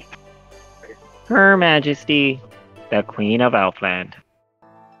displeasing me. Her Majesty, the Queen of Elfland.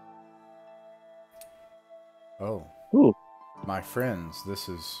 Oh. Ooh. My friends, this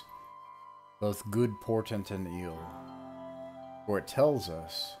is both good portent and ill. For it tells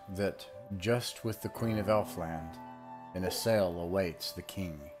us that just with the Queen of Elfland, an assail awaits the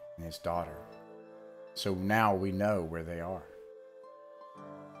king and his daughter. So now we know where they are.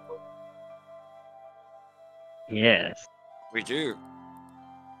 Yes. We do.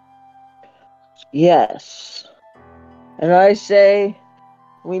 Yes. And I say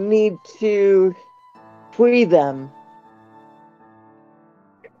we need to free them.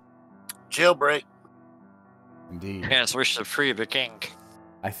 Jailbreak. Indeed. Yes, we should free the king.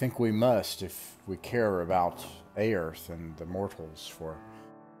 I think we must if we care about Aerth and the mortals, for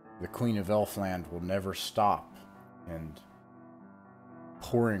the Queen of Elfland will never stop and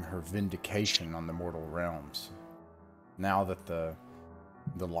pouring her vindication on the mortal realms. Now that the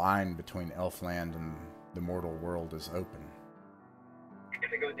line between Elfland and the mortal world is open.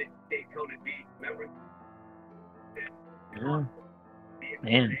 Yeah.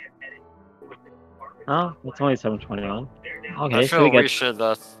 Man. Oh, it's only 7:21. Okay, I so feel we we get. should.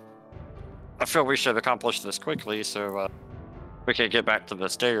 I feel we should accomplish this quickly, so we can get back to the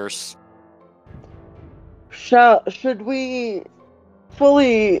stairs. Should we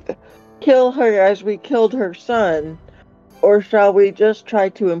fully kill her as we killed her son, or shall we just try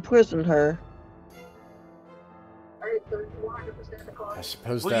to imprison her? I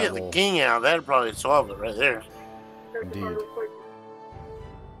suppose We that get the will... king out. That'd probably solve it right there. Indeed.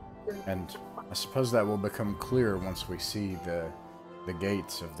 And I suppose that will become clear once we see the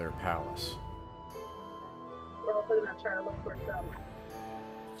gates of their palace.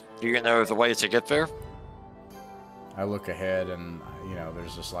 Do you know the way to get there? I look ahead and, you know,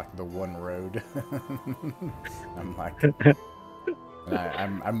 there's just like the one road. I'm like...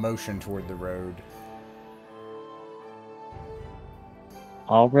 And I motion toward the road.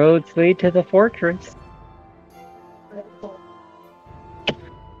 All roads lead to the fortress.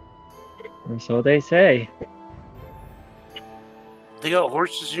 Or so they say. They got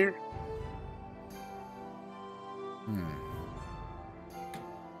horses here?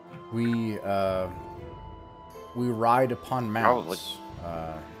 We ride upon mounts,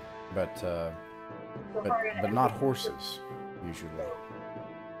 but not horses, usually.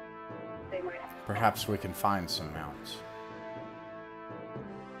 Perhaps we can find some mounts.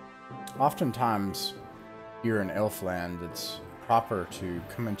 Oftentimes, here in Elfland, it's proper to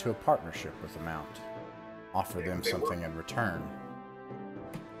come into a partnership with a mount, offer them something in return,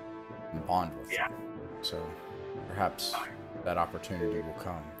 and bond with them. So, perhaps that opportunity will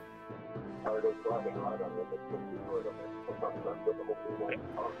come.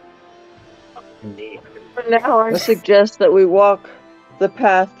 Indeed. For now, I suggest that we walk the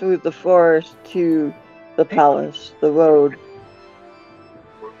path through the forest to the palace, the road.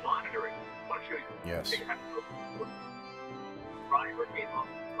 Yes.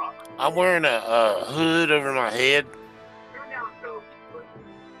 I'm wearing a hood over my head,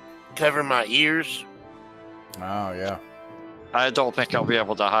 covering my ears. Oh, yeah. I don't think I'll be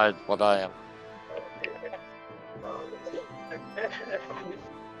able to hide what I am.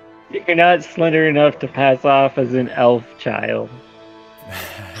 You're not slender enough to pass off as an elf child.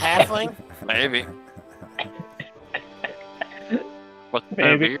 Halfling? Maybe. What?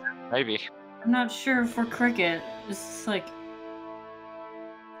 Maybe. Maybe. I'm not sure for Cricket. It's like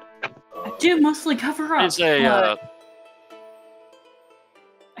I do mostly cover up. It's a. But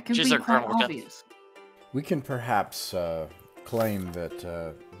I can she's be a quite criminal. obvious. We can perhaps claim that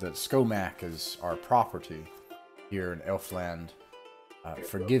that Skomak is our property here in Elfland.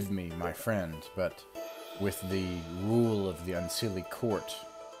 Forgive me, my friend, but with the rule of the Unseelie Court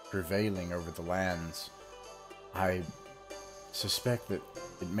prevailing over the lands, I suspect that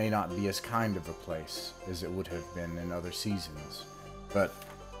it may not be as kind of a place as it would have been in other seasons. But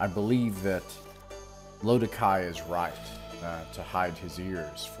I believe that Lodekai is right to hide his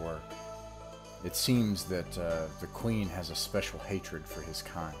ears, for it seems that the Queen has a special hatred for his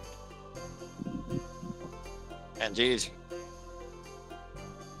kind. Indeed.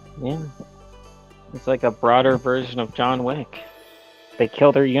 Yeah. It's like a broader version of John Wick. They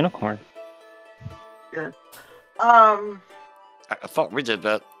killed her unicorn. Yeah. I thought we did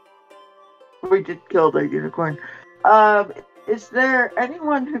that. We did kill the unicorn. Is there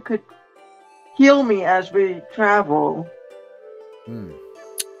anyone who could heal me as we travel?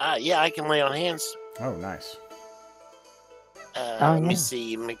 Yeah, I can lay on hands. Oh, nice. Let me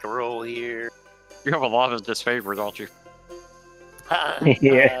see. Make a roll here. You have a lot of disfavor, don't you?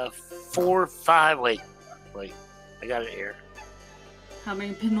 Yeah. 4, 5. Wait. I got it here. How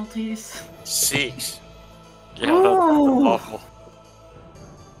many penalties? 6. Yeah, that's Oh. awful.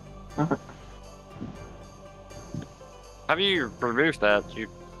 How do you remove that? You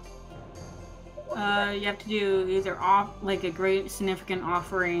have to do either like a great significant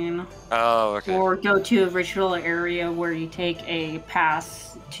offering, Oh, okay. or go to a ritual area where you take a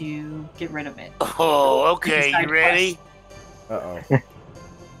pass to get rid of it. Oh, okay. You ready? Uh-oh.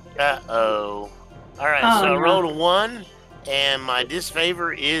 Uh-oh. All right, Oh, so I no. rolled a 1, and my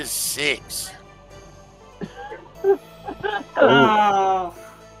disfavor is 6. Oh.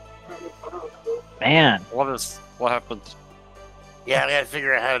 Man. What happened? Yeah, I gotta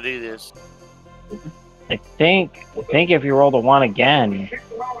figure out how to do this. I think if you roll the 1 again,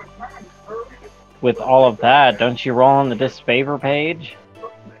 with all of that, don't you roll on the disfavor page?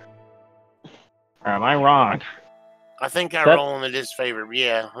 Or am I wrong? I think I That- roll in the disfavor.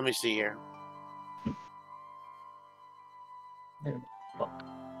 Yeah, let me see here.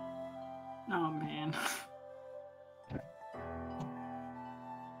 Oh man.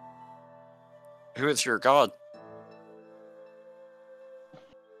 Who is your god?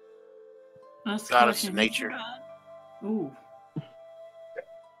 That's the Goddess question. of nature. Ooh.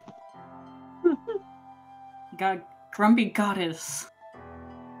 God, grumpy goddess.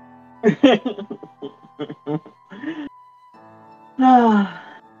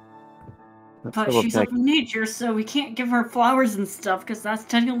 But she's of nature, so we can't give her flowers and stuff, because that's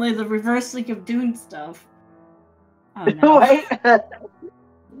technically the reversing of doing stuff. Oh no. Wait.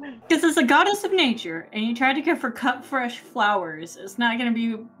 Because it's a goddess of nature, and you try to give her cut fresh flowers, it's not going to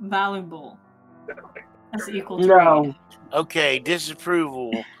be valuable. That's equal to No. read. Okay,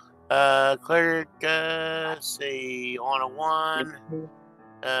 disapproval. Cleric, say on a 1.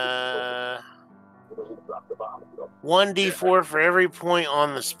 1d4 for every point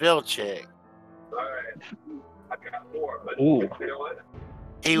on the spell check. Ooh.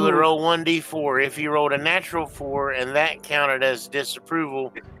 He would roll 1d4. If he rolled a natural 4 and that counted as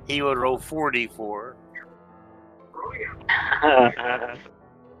disapproval, he would roll 4d4.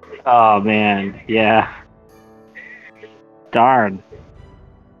 Oh man, yeah. Darn.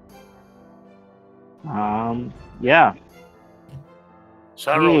 Yeah.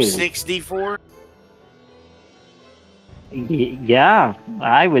 So I roll Ew. 6d4. Yeah,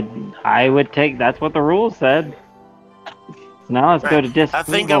 I would take. That's what the rules said. So now let's go to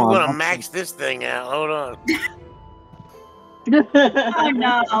disapproval. I think I'm going to max this thing out. Hold on. Oh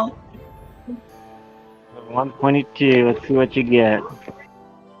no. 122. Let's see what you get.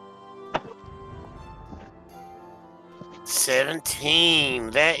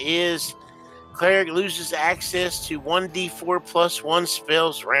 17. That is, cleric loses access to 1d4 plus 1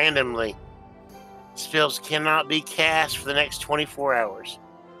 spells randomly. Spells cannot be cast for the next 24 hours.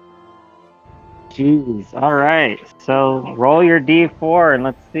 Jeez. All right. So roll your d4 and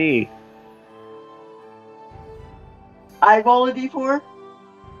let's see. I roll a d4?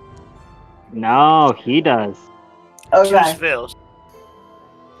 No, he does. 2 Okay. spells.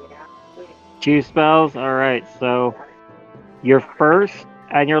 2 spells. All right. So your first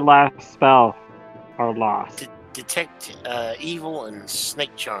and your last spell are lost. Detect evil and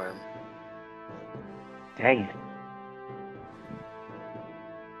snake charm. Dang it.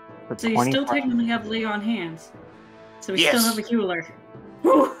 For So you still 24 technically have lay on hands. So we Yes. still have a healer.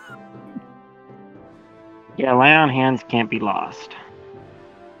 Whew. Yeah, lay on hands can't be lost.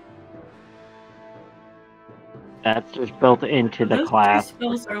 That's just built into the Those class. 2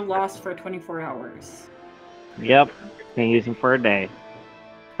 spells are lost for 24 hours. Yep, can use them for a day.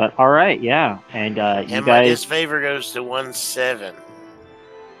 But all right, yeah, and you And my guys. disfavor goes to 1-7.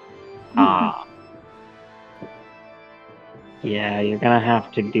 Ah. Yeah, you're gonna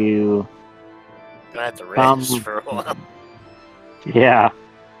have to do. Gonna have to rest Um, for a while. Yeah.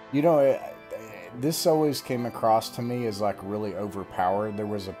 You know, this always came across to me as like really overpowered. There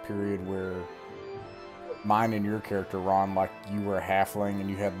was a period where mine and your character, Ron, like you were a halfling and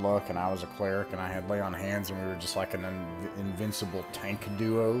you had luck, and I was a cleric and I had lay on hands, and we were just like an invincible tank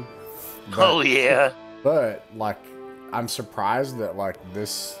duo. Oh yeah. But like, I'm surprised that like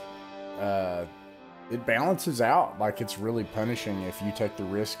this, it balances out. Like it's really punishing if you take the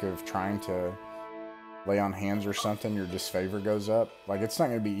risk of trying to lay on hands or something. Your disfavor goes up. Like it's not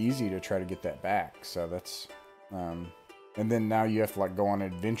going to be easy to try to get that back. So that's, and then now you have to like go on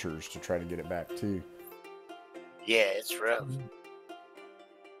adventures to try to get it back too. Yeah, it's rough.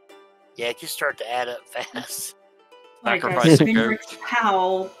 Yeah, it can start to add up fast. Like Sacrifice a Spinrich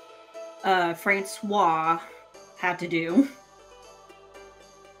Powell, Francois had to do.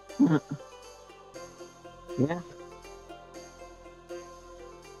 Yeah.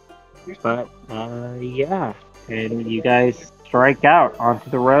 But yeah, and you guys strike out onto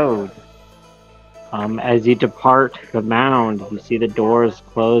the road. As you depart the mound, you see the doors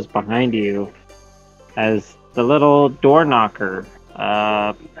close behind you. As the little door knocker,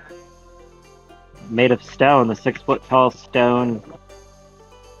 made of stone, the 6-foot-tall stone,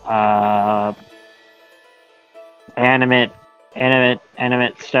 animate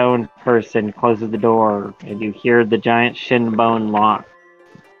stone person closes the door, and you hear the giant shin bone lock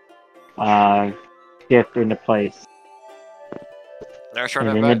shift into place. They're trying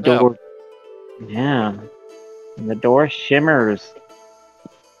And to then the back door, yeah, and the door shimmers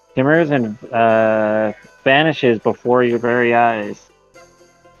and vanishes before your very eyes.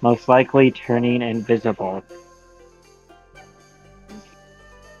 most likely turning invisible.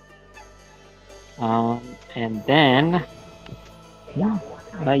 And then,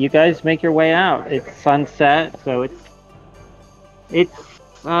 yeah, you guys make your way out. It's sunset, so it's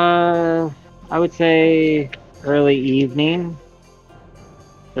I would say early evening,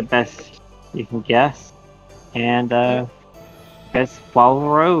 the best you can guess, and guys follow the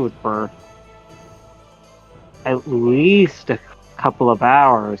road for at least a couple of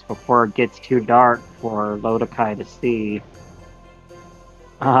hours before it gets too dark for Lodokai to see.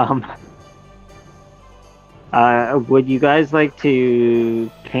 Would you guys like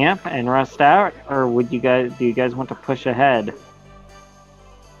to camp and rest out, or do you guys want to push ahead?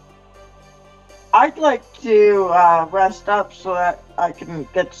 I'd like to rest up so that I can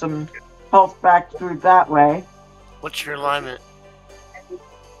get some health back through that way. What's your alignment?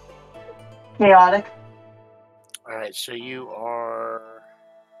 Chaotic. All right, so you are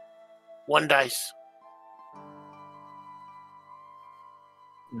 1 dice.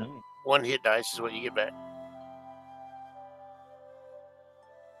 No. 1 hit dice is what you get back.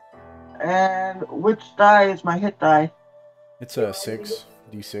 And which die is my hit die? It's a 6,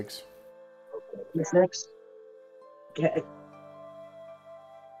 D6. D6. Okay.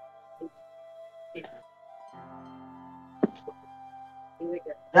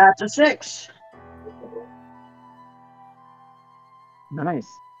 That's a 6. Nice.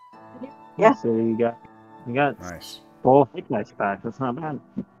 Yeah. So you got Nice. full hit dice back. That's not bad.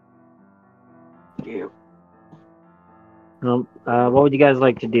 Thank you. What would you guys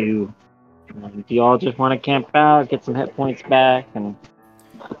like to do? Do you all just want to camp out, get some hit points back, and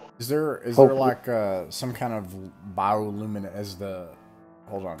Is there Hopefully. like some kind of bioluminescent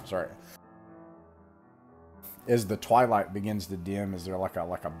hold on, sorry. As the twilight begins to dim, is there like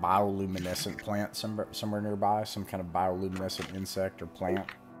a bioluminescent plant somewhere nearby? Some kind of bioluminescent insect or plant?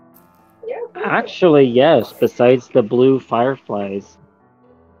 actually, yes. Besides the blue fireflies,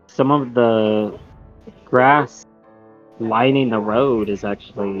 some of the grass lining the road is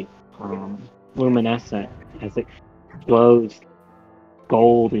actually luminescent as it glows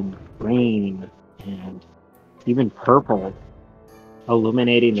gold and green and even purple,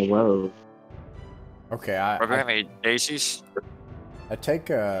 illuminating the road. Okay, Are there any daisies? I take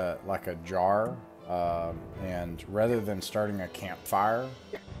a jar, and rather than starting a campfire,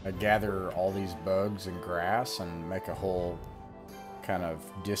 I gather all these bugs and grass and make a whole kind of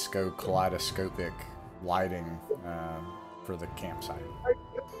disco kaleidoscopic lighting for the campsite.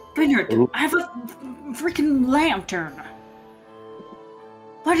 Vineyard, Ooh. I have a freaking lantern.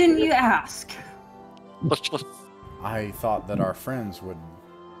 Why didn't you ask? I thought that our friends would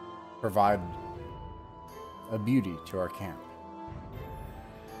provide a beauty to our camp.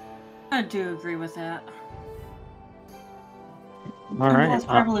 I do agree with that. All And right. there's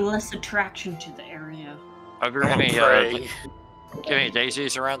probably less attraction to the area. Are there any Pray.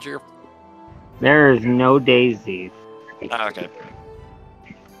 daisies around here? There is no daisies. Oh, okay.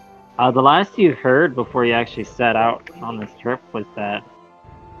 The last you heard before you actually set out on this trip was that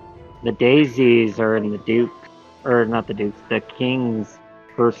the daisies are in the Duke, or not the Duke's, the King's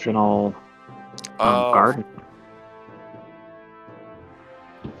personal garden.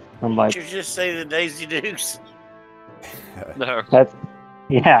 I'm like, Did you just say the Daisy Dukes? No. that's,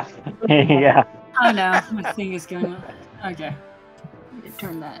 yeah, yeah. Oh no, my thing is going on. Okay.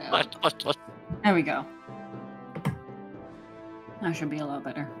 Turn that out. There we go. That should be a lot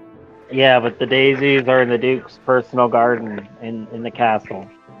better. Yeah, but the daisies are in the Duke's personal garden in the castle.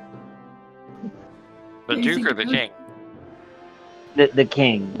 The Duke or the King? The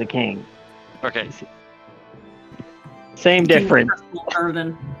king. Okay. Same King's difference. personal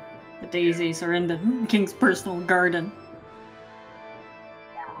garden. The daisies are in the king's personal garden.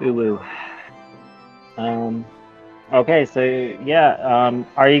 Ooh. Okay, so yeah,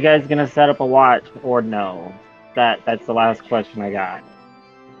 are you guys gonna set up a watch or no? That's the last question I got.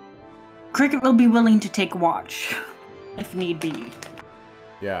 Cricket will be willing to take watch, if need be.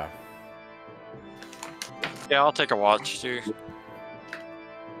 Yeah. Yeah, I'll take a watch too.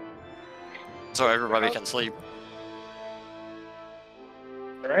 So everybody can sleep.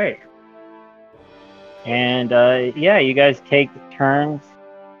 Alright. And yeah, you guys take turns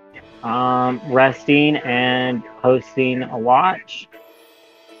resting and hosting a watch.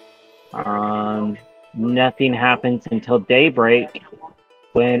 Nothing happens until daybreak,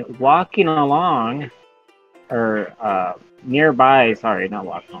 when walking along, or nearby, sorry, not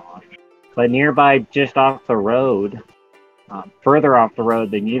walking along, but nearby, just off the road, further off the road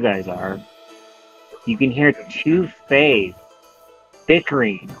than you guys are, you can hear two fays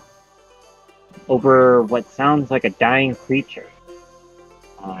bickering over what sounds like a dying creature.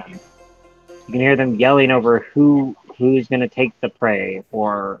 You can hear them yelling over who's going to take the prey,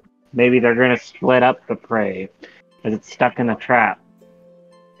 or maybe they're going to split up the prey because it's stuck in the trap.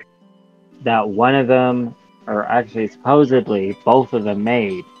 That one of them, or actually supposedly both of them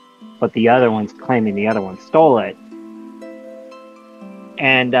made, but the other one's claiming the other one stole it.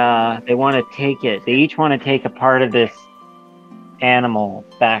 And they want to take it. They each want to take a part of this animal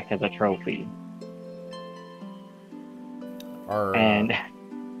back as a trophy. And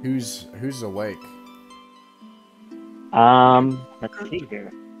who's awake? Let's see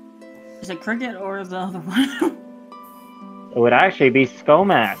here. Is it Cricket or the other one? It would actually be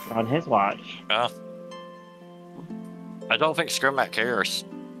Skomak on his watch. Yeah. I don't think Skomak cares.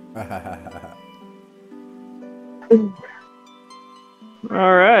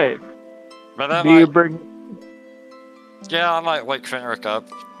 All right. But then Do you bring? Yeah, I might wake Fenric up.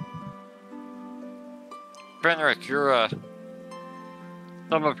 Fenric, you're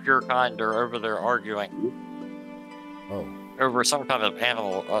some of your kind are over there arguing. Oh. Over some kind of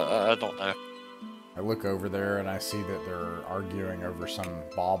animal. I don't know. I look over there and I see that they're arguing over some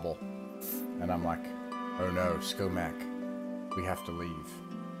bauble, and I'm like, "Oh no, Skomak, we have to leave."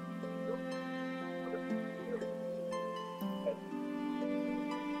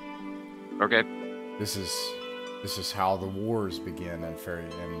 Okay. This is how the wars begin in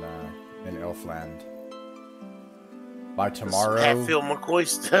Elfland. By tomorrow. Some Hatfield McCoy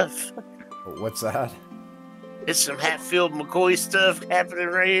stuff. What's that? It's some Hatfield McCoy stuff happening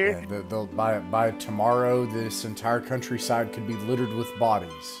right here. Yeah, by tomorrow, this entire countryside could be littered with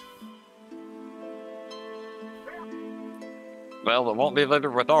bodies. Well, it won't be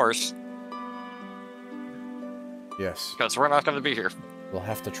littered with ours. Yes. Because we're not going to be here. We'll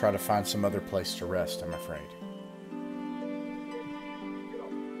have to try to find some other place to rest, I'm afraid.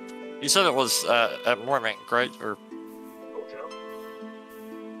 You said it was at morning, right? Or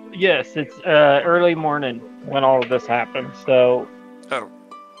Yes, it's early morning when all of this happened. So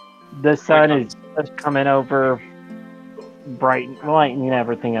the sun is just coming over, lightening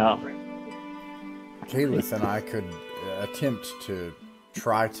everything up. Calith and I could attempt to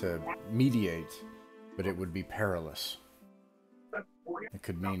try to mediate, but it would be perilous. It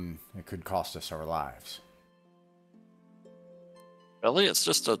could cost us our lives. Really? It's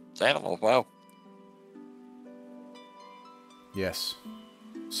just an animal. Wow. Yes.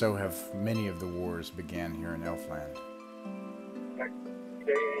 So have many of the wars began here in Elfland.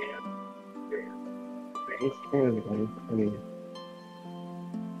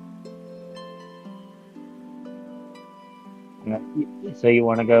 So you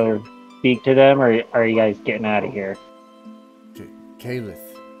want to go speak to them, or are you guys getting out of here?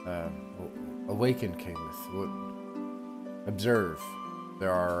 Calith, awaken Calith. Observe.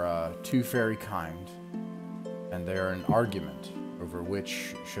 There are two fairy kind, and they are in argument over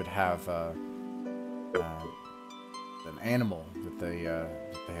which should have an animal that they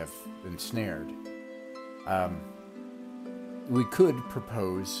have ensnared. We could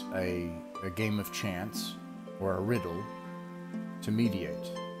propose a game of chance or a riddle to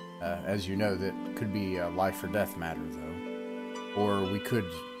mediate. As you know, that could be a life or death matter, though. Or we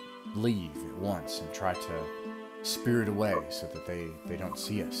could leave at once and try to spirit away so that they don't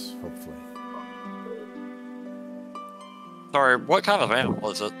see us, hopefully. Sorry, what kind of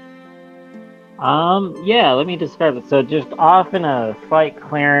animal is it? Yeah, let me describe it. So just off in a slight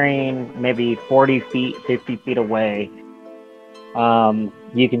clearing, maybe 40 feet, 50 feet away,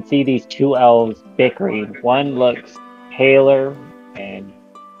 you can see these two elves bickering. One looks paler and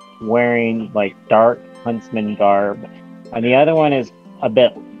wearing like dark huntsman garb, and the other one is a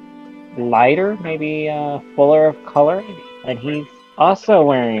bit lighter, maybe fuller of color, and he's also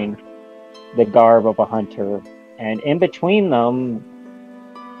wearing the garb of a hunter. And in between them,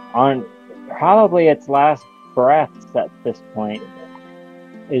 on probably its last breaths at this point,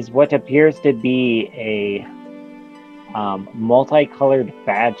 is what appears to be a multicolored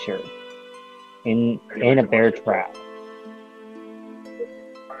badger in a bear trap.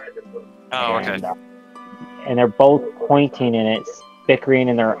 Oh, okay. And they're both pointing and it's bickering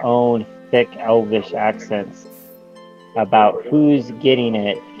in their own thick elvish accents about who's getting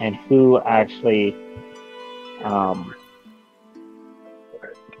it and who actually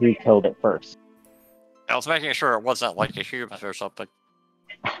who killed it first. I was making sure it wasn't like a human or something.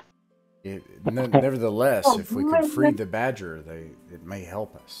 Nevertheless, if we could free the badger, it may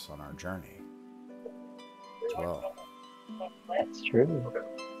help us on our journey as well. That's true.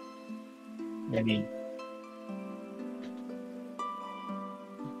 I mean,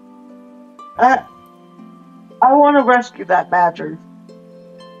 I want to rescue that badger.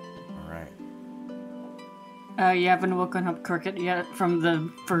 All right. You haven't woken up Cricket yet from the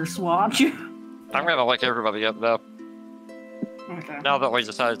first watch? I'm gonna wake everybody up though. Okay. Now that we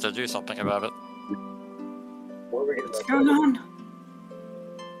decided to do something about it. What's going on?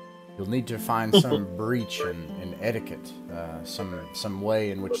 You'll need to find some breach in etiquette, some way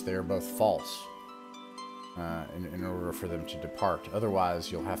in which they are both false, in order for them to depart.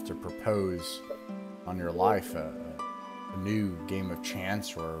 Otherwise, you'll have to propose on your life a new game of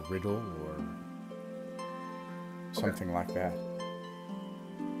chance or a riddle or something like that.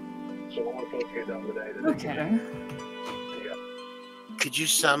 Okay. Could you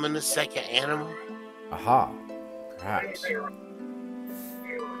summon a second animal? Aha, perhaps.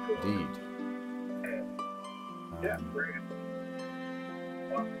 Indeed.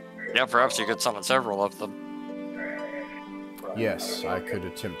 Yeah, perhaps you could summon several of them. Yes, I could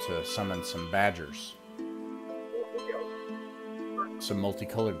attempt to summon some badgers. Some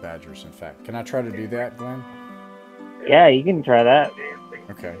multicolored badgers, in fact. Can I try to do that, Glenn? Yeah, you can try that.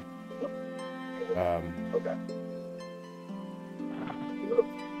 Okay.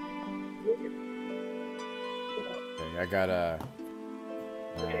 Okay, I got a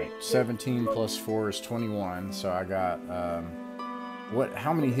 17 plus 4 is 21, so I got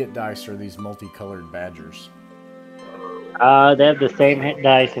how many hit dice are these multicolored badgers? They have the same hit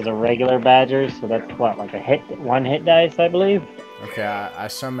dice as a regular badger, so that's what, like one hit dice, I believe? Okay, I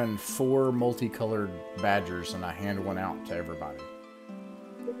summon 4 multicolored badgers and I hand one out to everybody.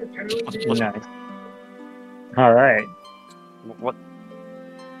 Nice. Alright.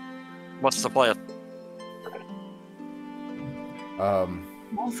 What's the plan?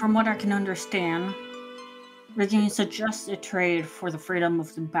 Well, from what I can understand, we can suggest a trade for the freedom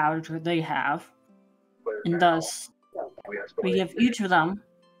of the badger they have, and thus we give each of them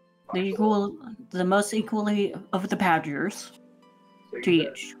the most equally of the badgers to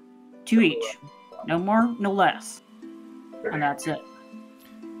each. No more, no less. And that's it.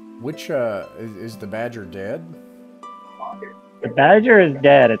 Which, is the badger dead? The badger is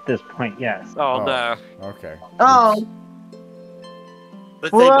dead at this point, yes. Oh, no. Okay. Oh,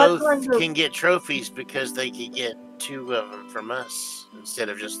 But Well, they I both kind of- can get trophies because they could get 2 of them from us instead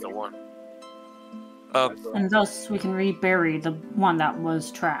of just the one. And thus we can rebury the one that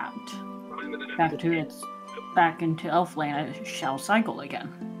was trapped back into Elfland. It shall cycle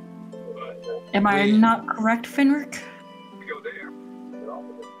again. Am I not correct, Fenric?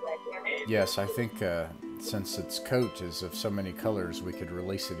 Yes, I think since its coat is of so many colors, we could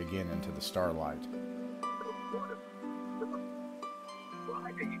release it again into the starlight.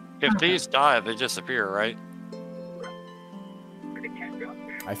 If these die, they disappear, right?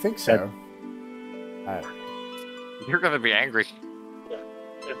 I think so. You're gonna be angry.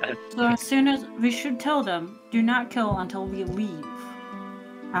 So as soon as we should tell them, do not kill until we leave.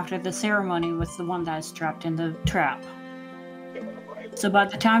 After the ceremony with the one that is trapped in the trap. So by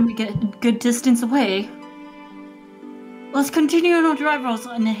the time we get a good distance away, let's continue on our travels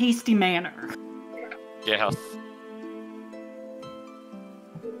in a hasty manner. Yeah.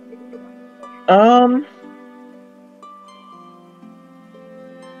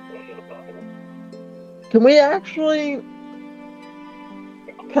 Can we actually...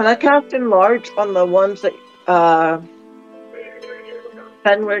 Can I cast Enlarge on the ones that,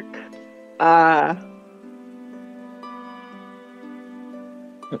 Fenric,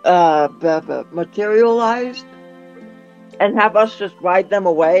 materialized? And have us just ride them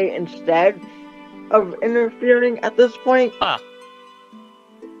away instead of interfering at this point? Huh.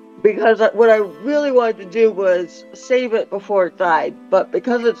 Because what I really wanted to do was save it before it died, but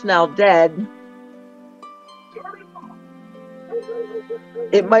because it's now dead,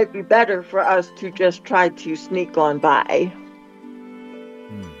 it might be better for us to just try to sneak on by.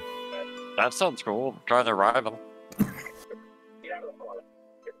 That sounds cool. Trying to ride them.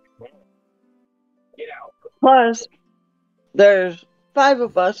 Plus, there's 5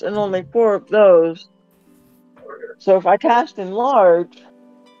 of us and only 4 of those. So if I cast Enlarge,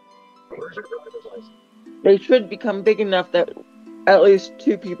 they should become big enough that at least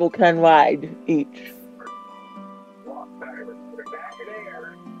 2 people can ride each.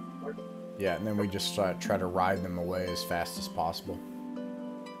 Yeah, and then we just try to ride them away as fast as possible.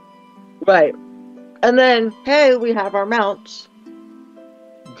 Right. And then, hey, we have our mounts.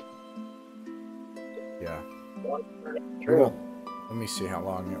 Yeah. Well, let me see how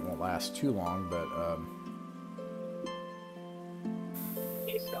long. It won't last too long, but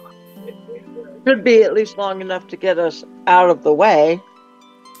Should be at least long enough to get us out of the way.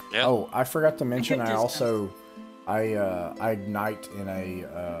 Yep. Oh, I forgot to mention. Good I distance. also I ignite in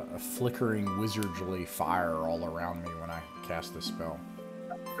a flickering wizardly fire all around me when I cast this spell.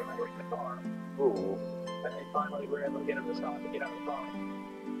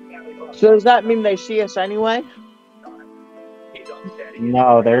 So does that mean they see us anyway?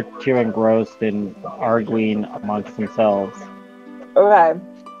 No, they're too engrossed in arguing amongst themselves. Okay.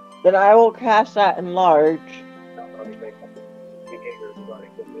 Then I will cast that enlarge.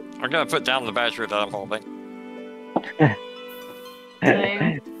 I'm gonna put down the badger that I'm holding.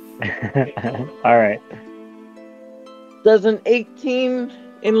 Same. All right. Does an 18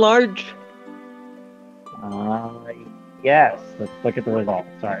 enlarge? Yes. Let's look at the result.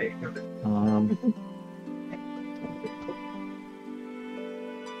 Sorry.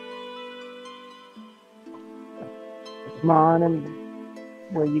 Come on, and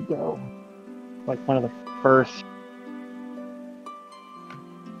where you go? Like one of the first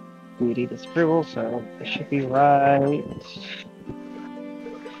duty disapproval, so it should be right.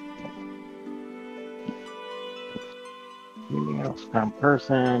 From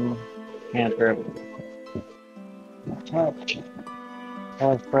person, cantrip, touch,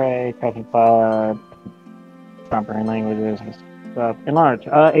 spray, touching fire, comprehend languages, stuff. Enlarge.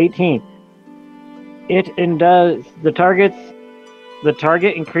 18. The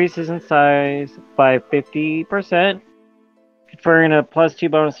target increases in size by 50%, conferring a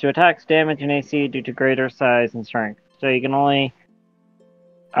 +2 bonus to attacks, damage, and AC due to greater size and strength. So you can only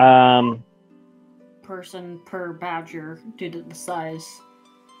person per badger due to the size.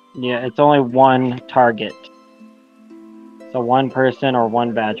 yeah, it's only one target. So one person or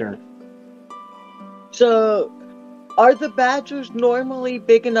one badger. So, are the badgers normally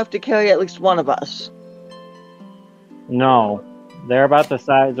big enough to carry at least one of us? No, they're about the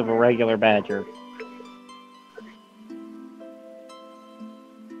size of a regular badger.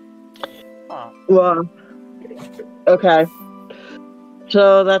 Well, okay.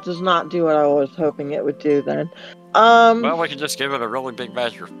 So that does not do what I was hoping it would do then. Well, we can just give it a really big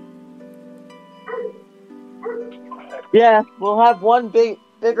badger. Yeah, we'll have one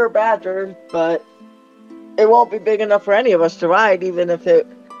bigger badger, but it won't be big enough for any of us to ride, even if it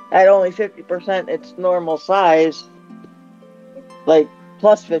at only 50% its normal size. Like,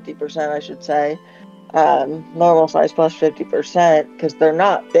 plus 50%, I should say. Normal size plus 50%, because they're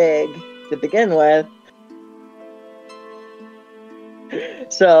not big to begin with.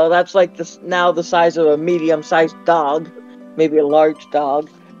 So that's like now the size of a medium-sized dog, maybe a large dog.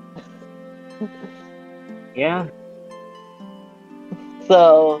 Yeah.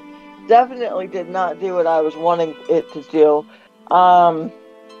 So definitely did not do what I was wanting it to do.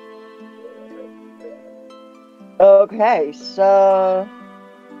 Okay, so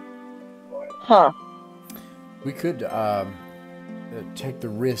We could take the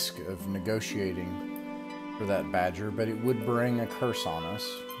risk of negotiating for that badger, but it would bring a curse on us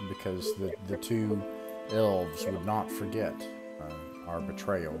because the two elves would not forget our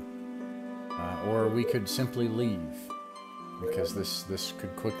betrayal. Or we could simply leave because this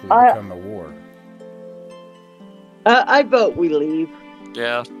could quickly become a war. I vote we leave.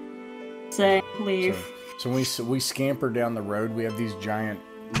 Yeah. Say leave. So we scamper down the road. We have these giant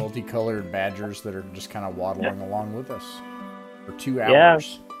multicolored badgers that are just kind of waddling along with us for 2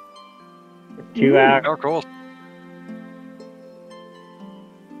 hours. Yeah. 2 hours. Oh, cool.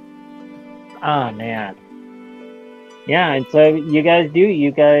 Oh, man. Yeah, and so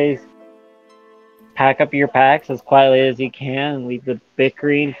you guys pack up your packs as quietly as you can and leave the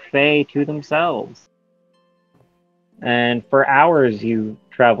bickering Fae to themselves. And for hours you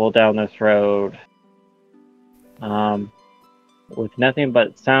travel down this road with nothing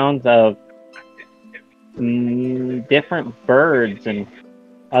but sounds of different birds and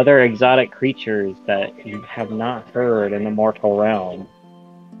other exotic creatures that you have not heard in the mortal realm.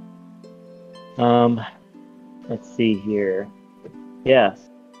 Let's see here. Yes.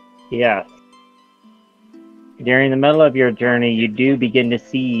 During the middle of your journey, you do begin to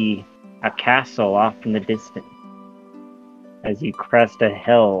see a castle off in the distance as you crest a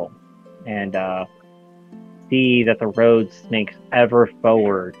hill and see that the road snakes ever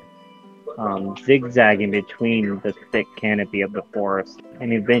forward, zigzagging between the thick canopy of the forest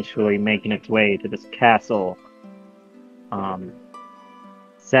and eventually making its way to this castle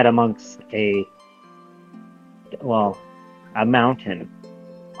set amongst a mountain.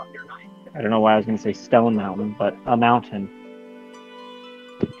 I don't know why I was going to say stone mountain, but a mountain.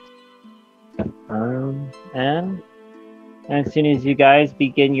 And as soon as you guys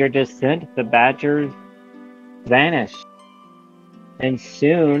begin your descent, the badgers vanish. And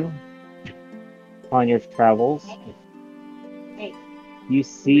soon, on your travels, you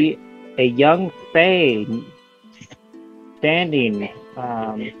see a young Fae standing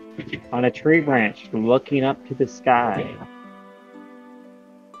on a tree branch looking up to the sky.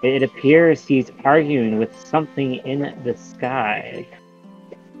 It appears he's arguing with something in the sky,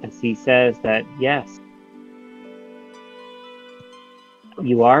 as he says that, yes,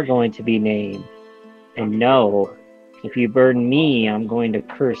 you are going to be named, and no, if you burn me, I'm going to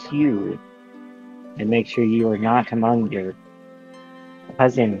curse you, and make sure you are not among your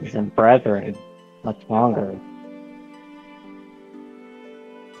cousins and brethren much longer.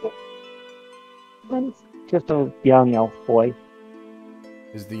 Just a young elf boy.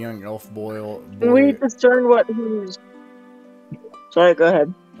 Is the young elf boy? Can we discern what he's... Sorry, go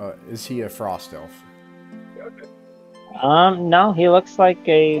ahead. Is he a frost elf? No, he looks like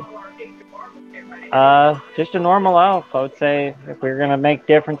a just a normal elf. I would say if we were gonna make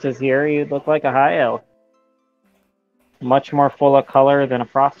differences here, he'd look like a high elf. Much more full of color than a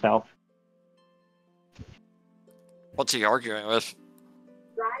frost elf. What's he arguing with?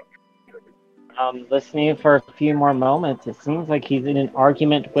 Listening for a few more moments, it seems like he's in an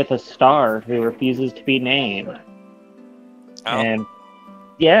argument with a star who refuses to be named. Oh. And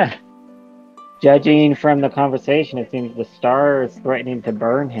yeah, judging from the conversation, it seems the star is threatening to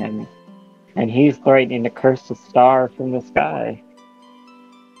burn him, and he's threatening to curse the star from the sky.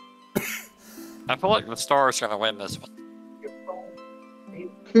 I feel like the star is gonna win this one.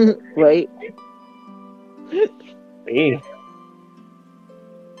 Right. See.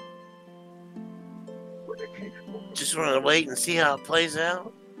 Just want to wait and see how it plays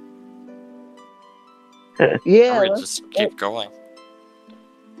out. Yeah, Or we just keep going.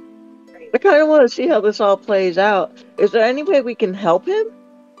 I kind of want to see how this all plays out. Is there any way we can help him?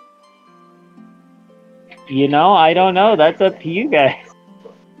 You know, I don't know. That's up to you guys.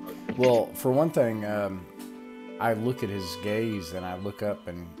 Well, for one thing, I look at his gaze and I look up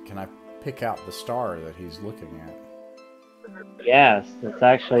and can I pick out the star that he's looking at? Yes, it's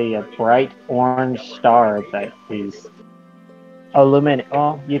actually a bright orange star that is illuminating.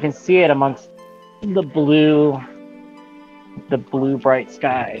 Oh, you can see it amongst the blue bright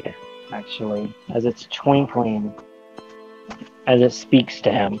sky, actually, as it's twinkling, as it speaks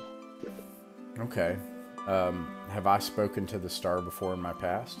to him. Okay. Have I spoken to the star before in my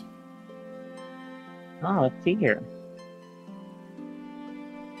past? Oh, let's see here.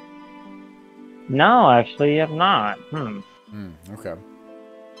 No, actually, you have not. Okay.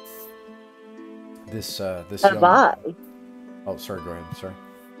 This Have young... I? Oh, sorry, go ahead, sorry.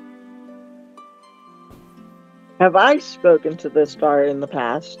 Have I spoken to this star in the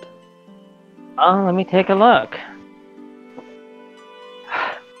past? Oh, let me take a look.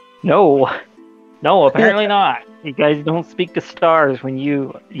 No, apparently not. You guys don't speak to stars when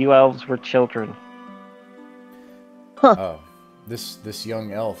you elves were children. Oh, this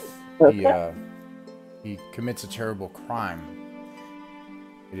young elf, Okay. he commits a terrible crime.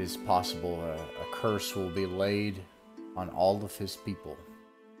 It is possible a curse will be laid on all of his people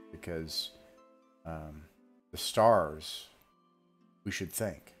because the stars, we should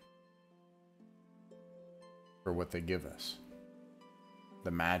thank for what they give us.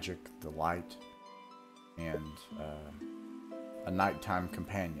 The magic, the light, and a nighttime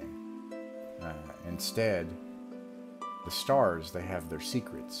companion. Instead, the stars, they have their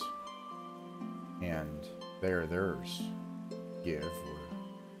secrets, and they are theirs to give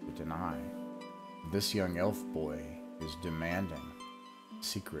or to deny. This young elf boy is demanding the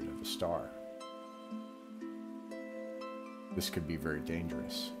secret of a star. This could be very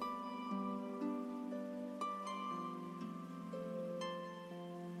dangerous.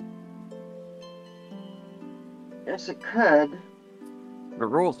 Yes, it could. The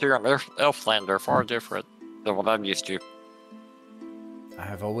rules here on Elfland are far different than what I'm used to. I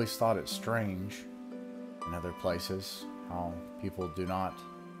have always thought it strange in other places how people do not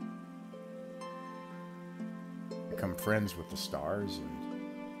become friends with the stars and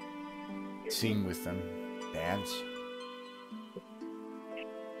sing with them, dance.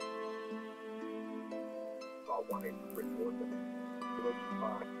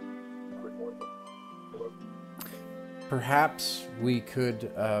 Perhaps we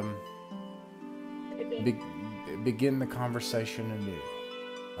could begin the conversation anew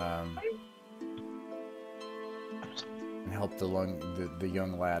and help the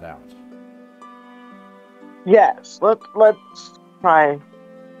young lad out. Yes, let's try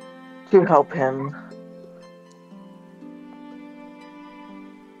to help him.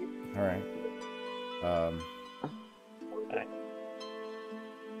 All right.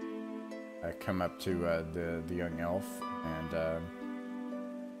 I come up to the young elf and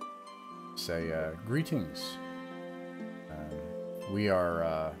say, greetings. We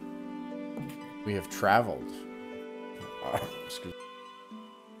have traveled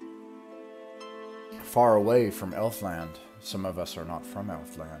far away from Elfland some of us are not from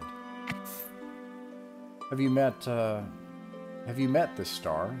Elfland. Have you met this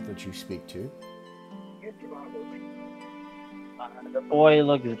star that you speak to? The boy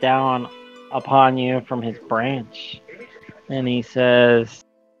looks down upon you from his branch, and he says,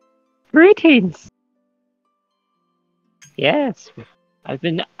 "Greetings. Yes, I've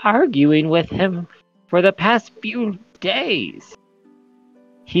been arguing with him for the past few days.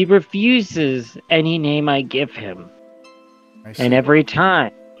 He refuses any name I give him, and every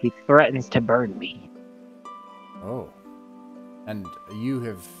time he threatens to burn me." Oh. And you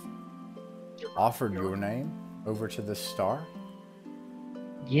have offered your name over to this star?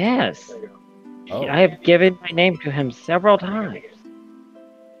 Yes. Oh. I have given my name to him several times.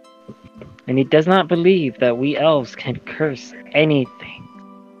 And he does not believe that we elves can curse anything.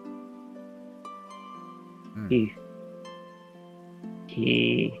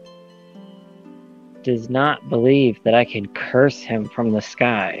 He does not believe that I can curse him from the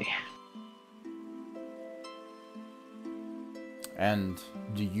sky. And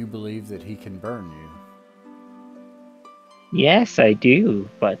do you believe that he can burn you? Yes, I do,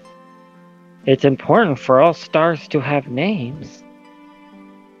 but it's important for all stars to have names.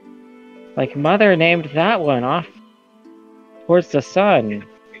 Like Mother named that one off towards the sun.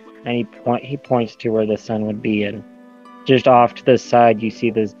 And he points to where the sun would be, and just off to the side you see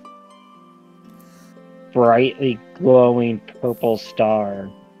this brightly glowing purple star.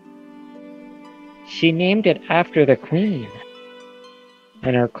 She named it after the queen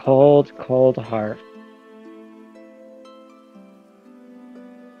and her cold, cold heart.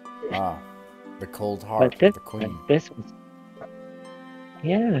 Ah, the cold heart of the queen. This was,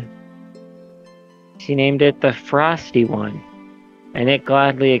 yeah. She named it the Frosty One, and it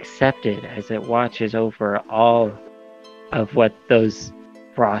gladly accepted as it watches over all of what those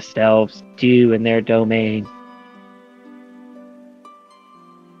frost elves do in their domain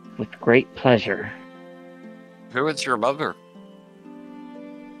with great pleasure. Who is your mother?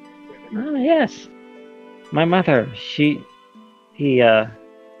 Oh, yes. My mother, he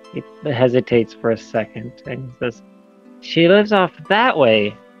hesitates for a second and says, "She lives off that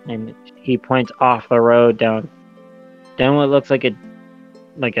way." And he points off the road down what looks like a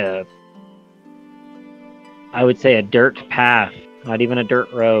I would say a dirt path, not even a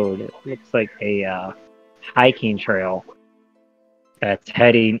dirt road. It looks like a hiking trail that's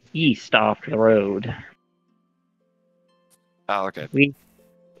heading east off the road. Oh, okay.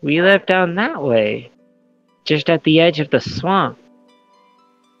 We live down that way, just at the edge of the swamp.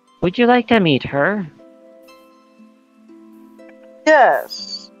 Would you like to meet her?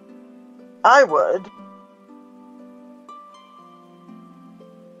 Yes, I would.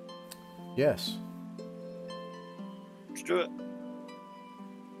 Yes. Let's do it.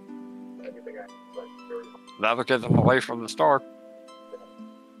 Navigate them away from the star.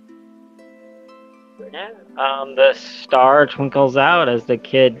 Yeah. The star twinkles out as the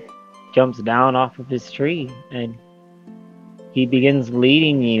kid jumps down off of his tree, and he begins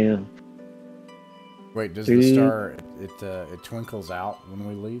leading you. Wait, does the star it twinkles out when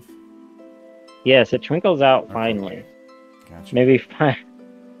we leave? Yes, it twinkles out Okay. finally. Gotcha. Maybe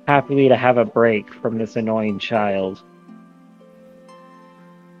happily to have a break from this annoying child.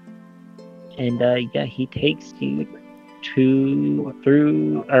 And yeah, he takes you through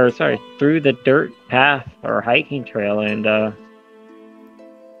the dirt path or hiking trail, and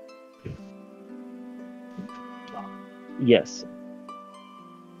yes,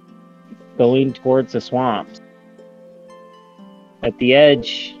 going towards the swamps. At the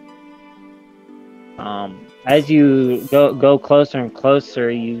edge, as you go closer and closer,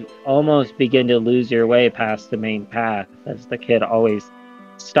 you almost begin to lose your way past the main path, as the kid always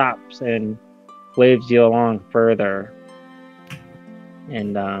stops and waves you along further.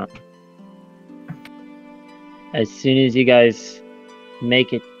 And as soon as you guys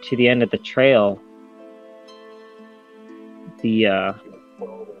make it to the end of the trail, the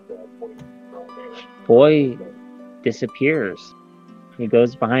boy disappears. He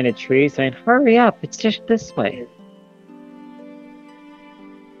goes behind a tree saying, "Hurry up, it's just this way."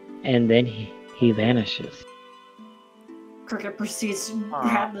 And then he vanishes. Cricket proceeds to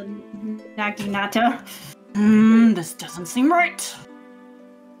grab the Naginata. This doesn't seem right.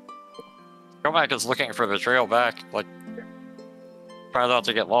 Comac is looking for the trail back, like, try not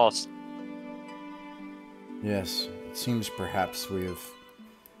to get lost. Yes, it seems perhaps we have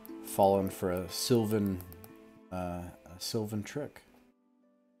fallen for a sylvan trick.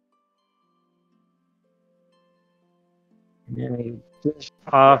 And just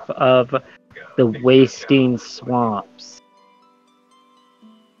off of the wasting swamps.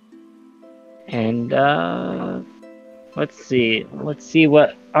 And Let's see. Let's see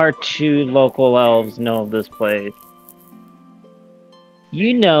what our two local elves know of this place.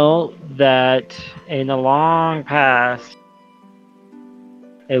 You know that in the long past,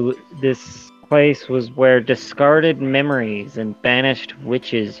 this place was where discarded memories and banished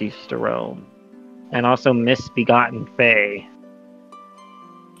witches used to roam, and also misbegotten fae.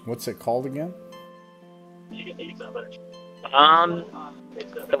 What's it called again?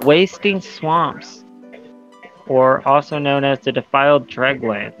 The Wasting Swamps, or also known as the Defiled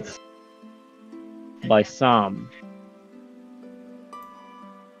Draglands by some.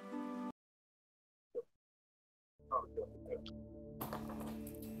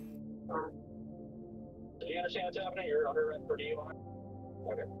 Do you understand what's happening? You're under for do you?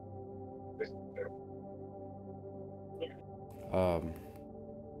 Okay.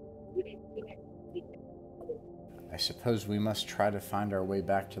 I suppose we must try to find our way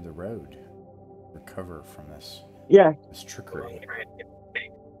back to the road. Recover from this. Yeah. This trickery.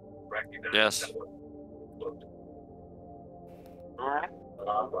 Yes.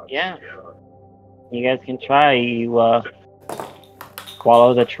 Yeah. You guys can try. You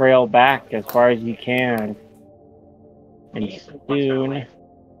follow the trail back as far as you can. And soon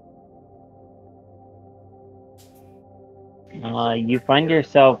you find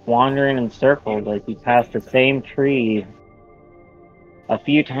yourself wandering in circles as you pass the same tree a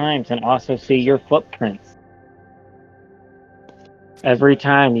few times and also see your footprints. Every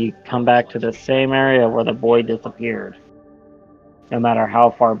time you come back to the same area where the boy disappeared, no matter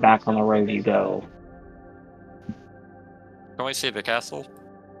how far back on the road you go. Can we see the castle?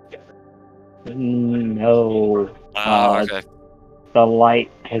 No. Okay. The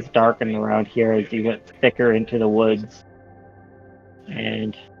light has darkened around here as you get thicker into the woods.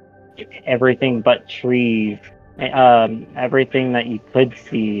 And everything but trees, everything that you could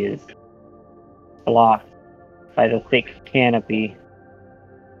see is blocked by the thick canopy.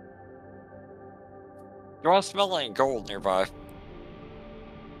 Do I smell any gold nearby?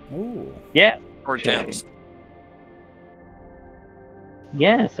 Ooh. Yeah. Or gems?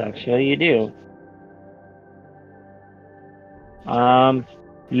 Yes, actually you do.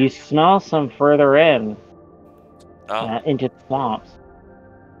 You smell some further in, into the swamps.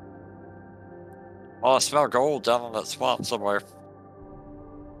 Well, I smell gold down in that swamp somewhere.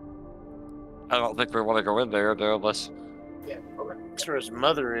 I don't think we want to go in there, though, unless That's where his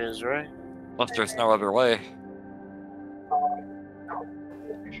mother is, right? there's no other way.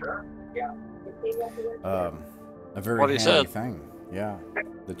 Sure. Yeah. A very What he handy said. thing, yeah,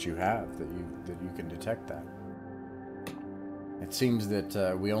 that you have, that you can detect that. It seems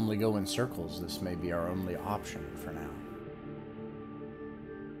that we only go in circles. This may be our only option for now.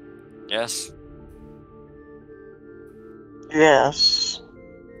 Yes. Yes.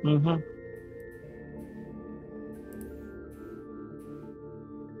 Mm-hmm.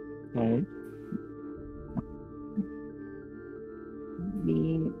 Okay.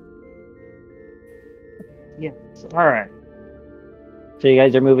 Yes. All right. So you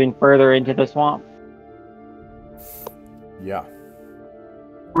guys are moving further into the swamp. Yeah.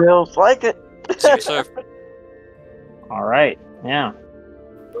 Feels like it. Seems so. All right. Yeah.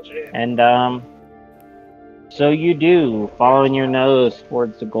 And so you do, following your nose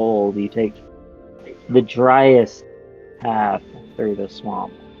towards the gold. You take the driest path through the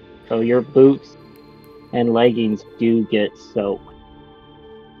swamp. So your boots and leggings do get soaked.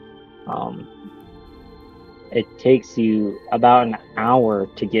 It takes you about an hour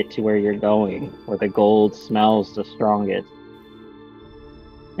to get to where you're going, where the gold smells the strongest.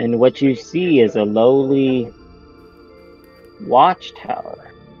 And what you see is a lowly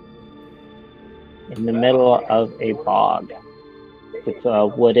watchtower in the middle of a bog with a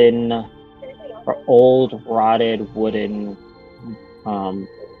wooden, or old rotted wooden,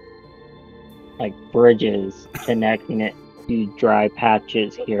 like bridges connecting it to dry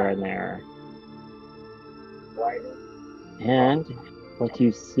patches here and there. And what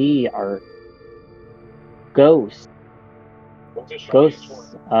you see are ghosts,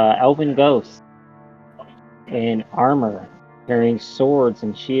 elven ghosts in armor, carrying swords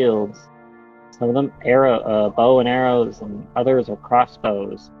and shields. Some of them bow and arrows, and others are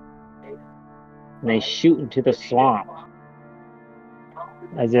crossbows. And they shoot into the swamp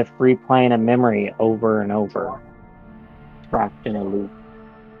as if replaying a memory over and over, trapped in a loop.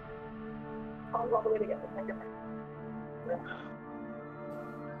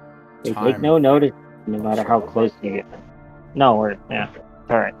 They take no notice, no matter how close you get. No, yeah,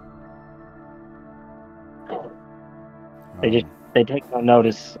 alright. They take no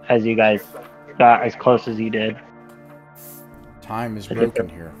notice as you guys got as close as you did. Time is broken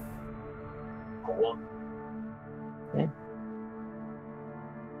here. Yeah.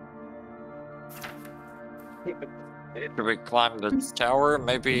 Should we climb the tower?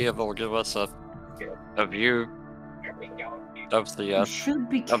 Maybe it'll give us a view of We the should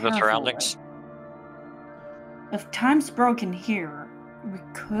be careful. surroundings. If time's broken here, we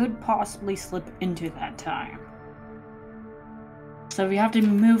could possibly slip into that time. So we have to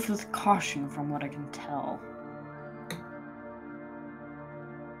move with caution from what I can tell.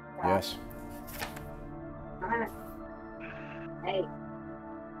 Yes. Hey,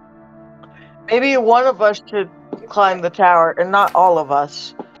 Maybe one of us should climb the tower, and not all of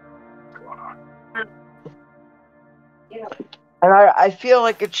us. And I feel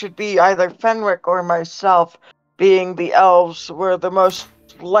like it should be either Fenric or myself, being the elves, were the most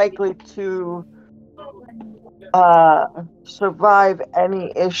likely to survive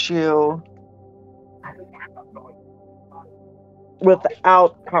any issue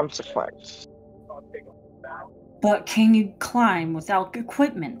without consequence. But can you climb without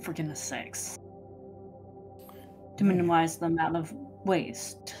equipment, for goodness sakes? To minimize the amount of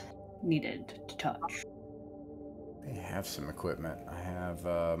waste needed to touch. I have some equipment. I have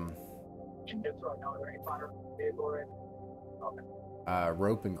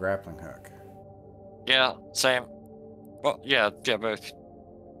rope and grappling hook. Yeah, same. Well, yeah, both.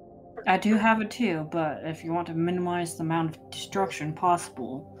 I do have it too, but if you want to minimize the amount of destruction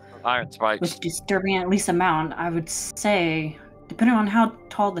possible, Iron spikes. with disturbing at least amount, I would say, depending on how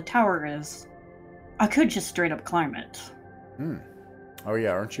tall the tower is, I could just straight up climb it. Hmm. Oh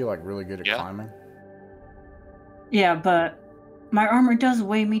yeah, aren't you like really good at climbing? Yeah, but my armor does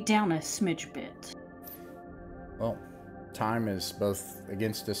weigh me down a smidge bit. Well, time is both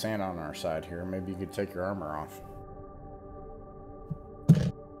against us and on our side here. Maybe you could take your armor off.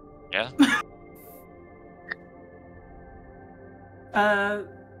 Yeah.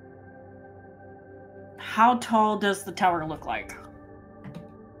 How tall does the tower look like?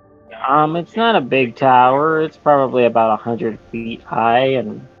 It's not a big tower. It's probably about 100 feet high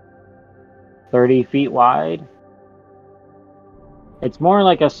and 30 feet wide. It's more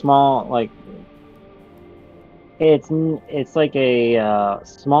like a small, like, it's like a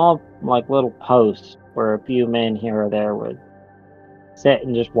small, like, little post where a few men here or there would sit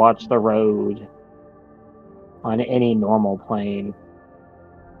and just watch the road on any normal plane.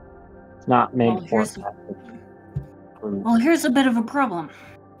 It's not meant for that. Well, here's a bit of a problem.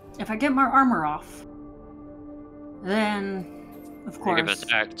 If I get my armor off, then, of course, You get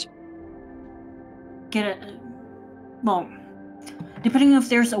attacked. get it. Well, depending if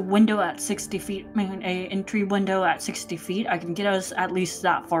there's a window at 60 feet, I mean, a entry window at 60 feet, I can get us at least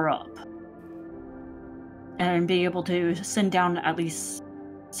that far up. And be able to send down at least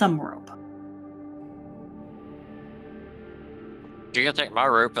some rope. You can take my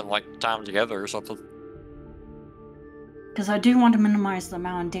rope and like tie them together or something. Because I do want to minimize the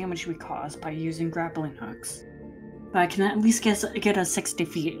amount of damage we cause by using grappling hooks. But I can at least get us 60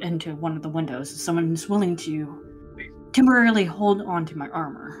 feet into one of the windows if someone is willing to temporarily hold on to my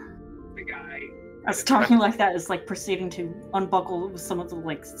armor. Us talking like that is like proceeding to unbuckle some of the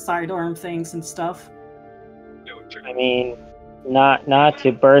like sidearm things and stuff. I mean, not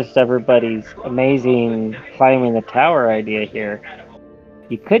to burst everybody's amazing climbing the tower idea here.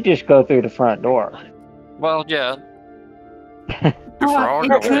 You could just go through the front door. Well, yeah. But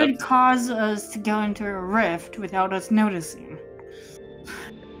it could cause us to go into a rift without us noticing.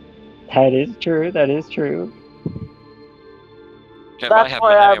 That is true. That is true. It might That's happen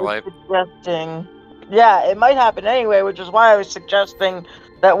why I anyway. was suggesting. Yeah, it might happen anyway, which is why I was suggesting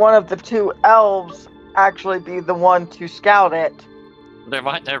that one of the two elves actually be the one to scout it. They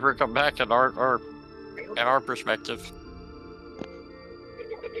might never come back in our perspective.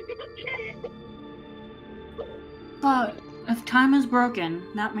 But if time is broken,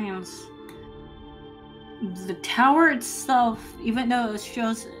 that means the tower itself, even though it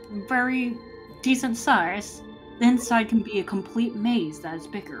shows very decent size, the inside can be a complete maze that is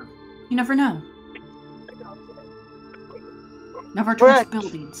bigger. You never know. Never trust Correct.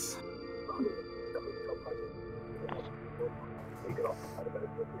 buildings.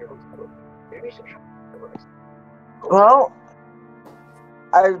 Well,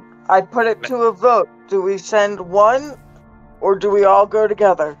 I put it to a vote. Do we send one, or do we all go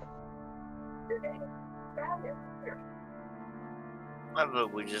together? I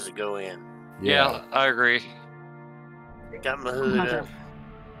vote we just go in. Yeah, I agree. Got my hood up.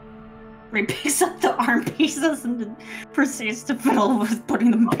 He picks up the arm pieces and then proceeds to fiddle with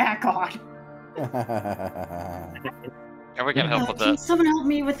putting them back on. And we can help with Can that. someone help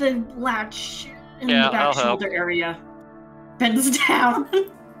me with the latch in Yeah, the back I'll help. shoulder area? Bends down.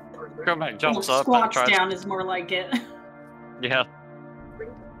 Go back, jumps Well, up, and squats tries. down is more like it. Yeah.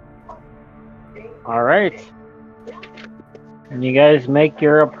 All right. And you guys make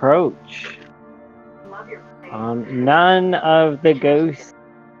your approach. None of the ghosts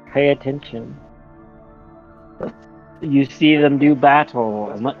pay attention. You see them do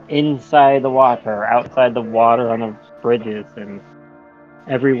battle inside the water, outside the water on the bridges, and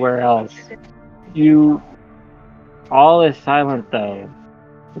everywhere else. All is silent though.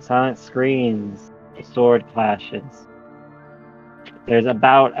 The silent screams, the sword clashes. There's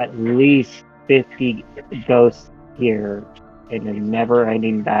about at least 50 ghosts here in a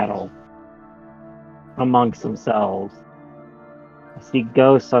never-ending battle amongst themselves. I see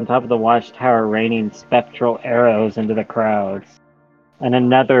ghosts on top of the watchtower raining spectral arrows into the crowds, and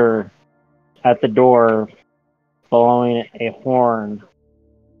another at the door blowing a horn,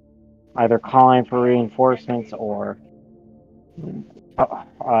 either calling for reinforcements or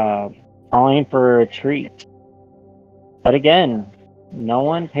calling for a retreat. But again, no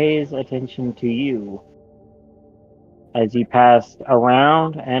one pays attention to you as you pass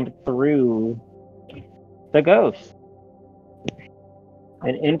around and through the ghost.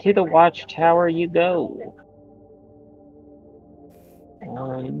 And into the watchtower you go.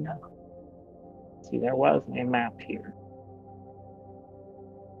 See, there was a map here.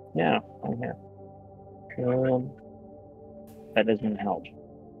 Yeah, okay. That doesn't help.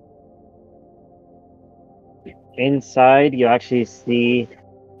 Inside, you actually see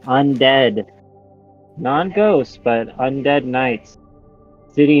undead, non-ghosts, but undead knights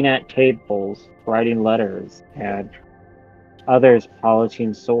sitting at tables, writing letters, and others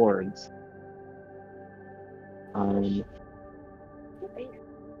polishing swords.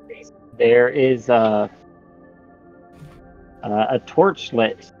 There is a torch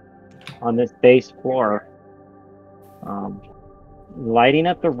lit on this base floor, lighting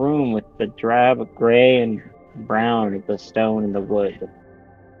up the room with the drab gray and brown of the stone and the wood.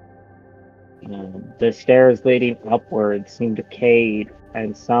 The stairs leading upwards seem decayed,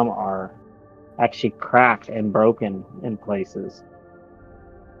 and some are actually cracked and broken in places.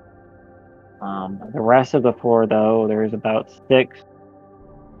 The rest of the floor, though, there's about 6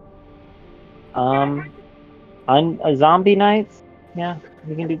 zombie knights. Yeah,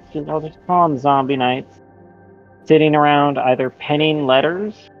 you can I'll just call them zombie knights, sitting around either penning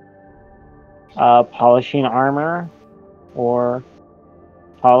letters, polishing armor, or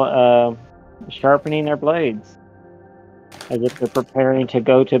sharpening their blades, as if they're preparing to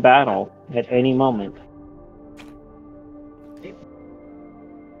go to battle at any moment.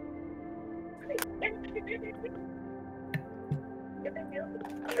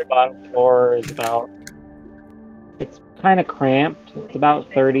 The bottom floor is it's kind of cramped. It's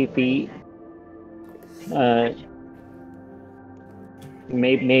about 30 feet.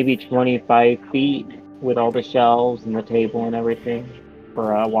 Maybe 25 feet with all the shelves and the table and everything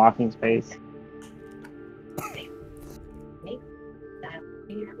for walking space.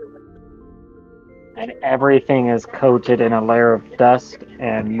 And everything is coated in a layer of dust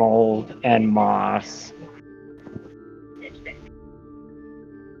and mold and moss.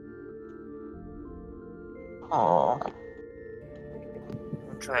 Oh.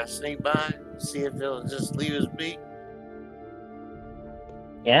 I'm trying to sneak by, see if they'll just leave us be.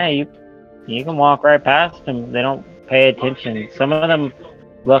 Yeah, you can walk right past them. They don't pay attention. Some of them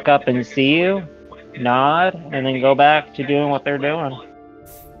look up and see you, nod, and then go back to doing what they're doing.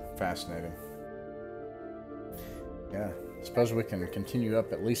 Fascinating. Yeah, I suppose we can continue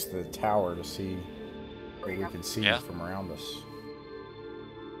up at least the tower to see what we can see from around us.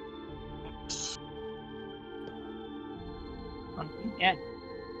 Yeah.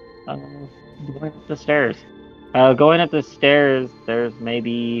 Going up the stairs. Going up the stairs, there's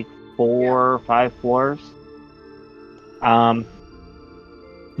maybe 4 or 5 floors.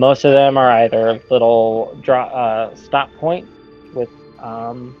 Most of them are either little stop points with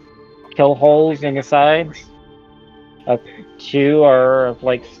kill holes in the sides. 2 are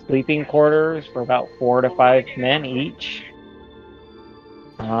like sleeping quarters for about 4 to 5 men each.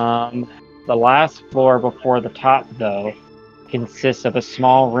 The last floor before the top, though, consists of a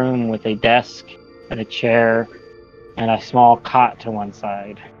small room with a desk and a chair and a small cot to one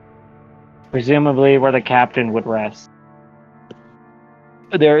side, presumably where the captain would rest.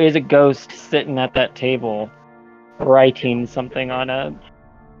 There is a ghost sitting at that table, writing something on a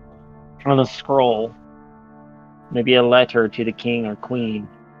scroll, maybe a letter to the king or queen,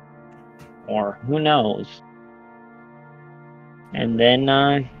 or who knows. And then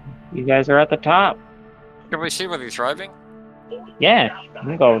you guys are at the top. Can we see what he's writing? Yeah, you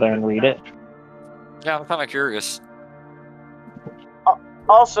can go over there and read it. Yeah, I'm kind of curious.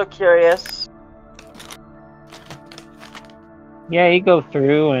 Also curious. Yeah, you go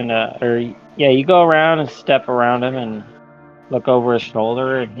through and you go around and step around him and look over his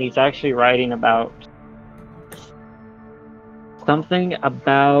shoulder, and he's actually writing about something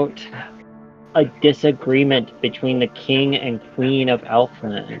about a disagreement between the king and queen of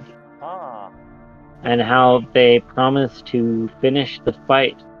Elfland, and how they promised to finish the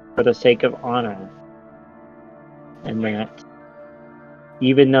fight for the sake of honor, and that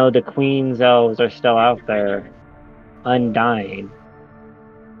even though the queen's elves are still out there, undying,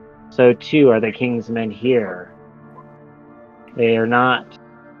 so too are the king's men here. They are not.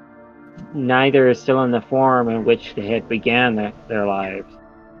 Neither is still in the form in which they had began their lives.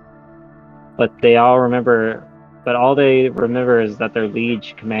 But they all remember. But all they remember is that their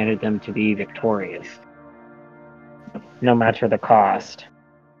liege commanded them to be victorious, no matter the cost.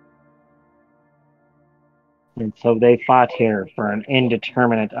 And so they fought here for an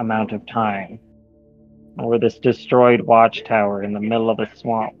indeterminate amount of time, over this destroyed watchtower in the middle of a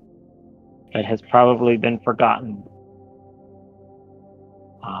swamp that has probably been forgotten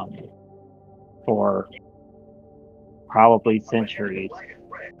for probably centuries.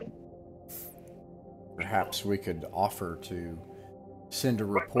 Perhaps we could offer to send a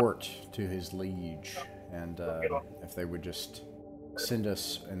report to his liege, and if they would just send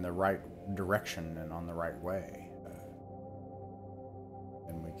us in the right direction and on the right way,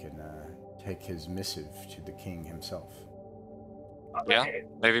 then we can take his missive to the king himself. Yeah,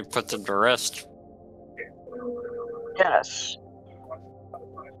 maybe put them to rest. Yes.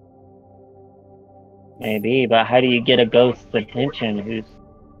 Maybe, but how do you get a ghost's attention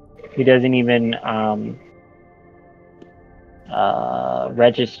who doesn't even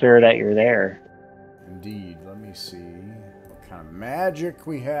register that you're there? Indeed. Let me see what kind of magic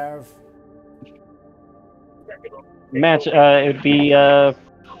we have. It would be oh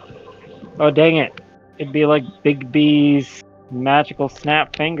dang it. It'd be like Big B's magical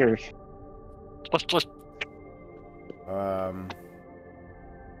snap fingers.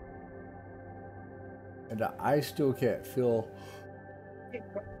 And I still can't feel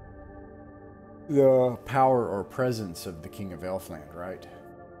the power or presence of the King of Elfland, right?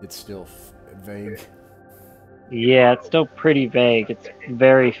 It's still vague. Yeah, it's still pretty vague. It's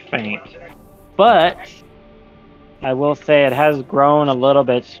very faint. But I will say it has grown a little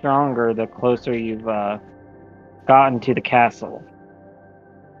bit stronger the closer you've gotten to the castle.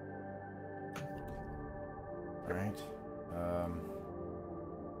 Right.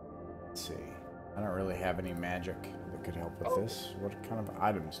 Let's see. I don't really have any magic that could help with this. What kind of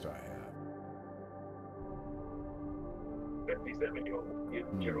items do I have?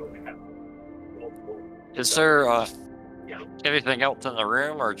 Is there anything else in the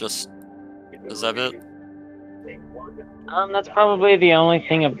room, or just is that it? That's probably the only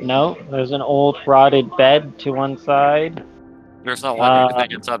thing of note. There's an old rotted bed to one side. There's not like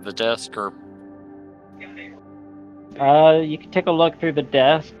anything inside the desk, or you can take a look through the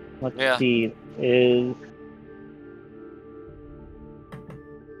desk. Let's Yeah. see. Is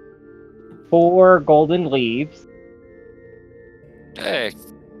 4 golden leaves, hey,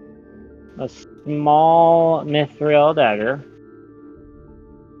 a small mithril dagger.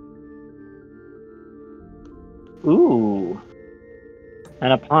 Ooh.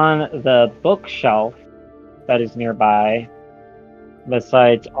 And upon the bookshelf that is nearby,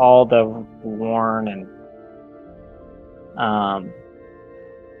 besides all the worn and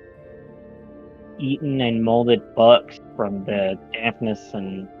eaten and molded books from the dampness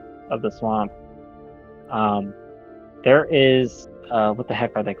of the swamp, there is what the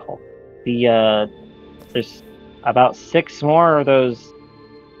heck are they called? There's about 6 more of those.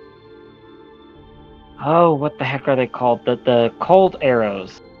 Oh, what the heck are they called? The cold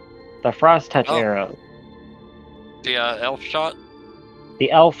arrows, the frost touch arrows. The elf shot.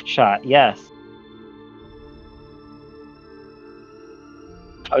 The elf shot, yes.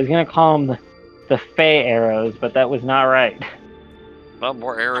 I was gonna call them the fey arrows, but that was not right. Well,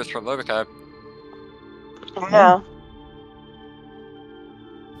 more arrows from Lobocab. Yeah.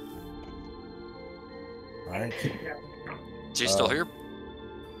 Right. Is he still here?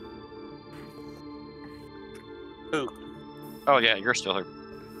 Who? Oh yeah, you're still here.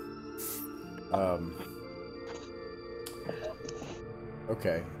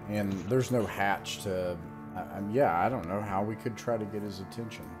 Okay, and there's no hatch to. I don't know how we could try to get his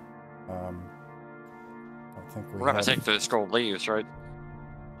attention. I don't think We're gonna take those gold leaves, right?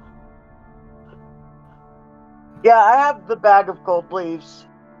 Yeah, I have the bag of gold leaves.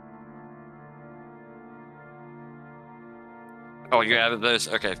 Oh, you added those?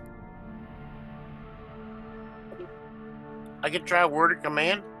 Okay. I could try word of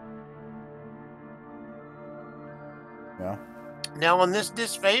command. Yeah. Now, on this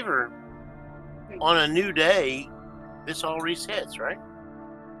disfavor, on a new day, this all resets, right?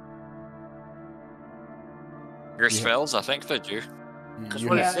 Your Yeah. spells, I think they do. Because You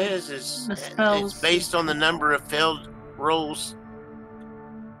what have- it says is The it's spells- based on the number of failed rolls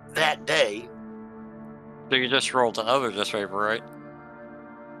that day. So you just rolled another disfavor, right?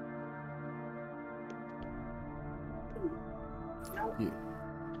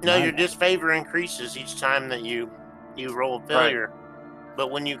 No, Mine- your disfavor increases each time that you roll a failure.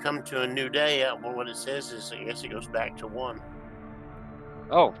 But when you come to a new day, well, what it says is, I guess it goes back to 1.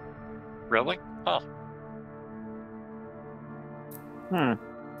 Oh, really? Huh.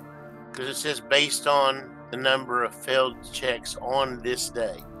 Because it says based on the number of failed checks on this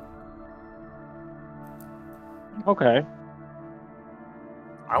day. Okay.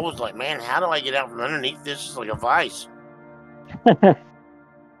 I was like, man, how do I get out from underneath this? It's like a vice.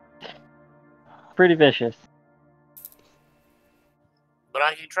 Pretty vicious. But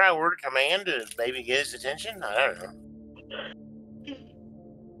I could try a word of command to maybe get his attention. I don't know.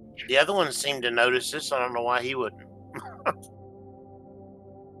 The other one seemed to notice this. I don't know why he wouldn't.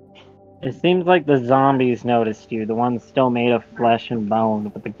 It seems like the zombies noticed you, the ones still made of flesh and bone,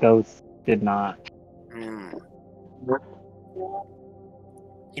 but the ghosts did not.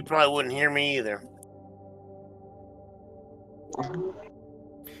 He probably wouldn't hear me either.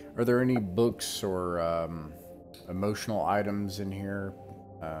 Are there any books or emotional items in here?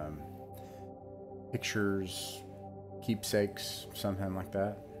 Pictures, keepsakes, something like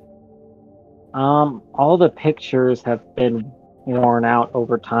that? All the pictures have been worn out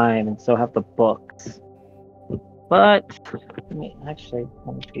over time, and so have the books. But, let me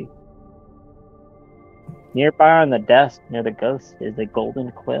see. Nearby on the desk near the ghost is a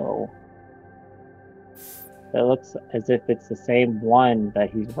golden quill. It looks as if it's the same one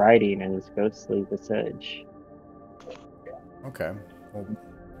that he's writing in his ghostly visage. Okay, we'll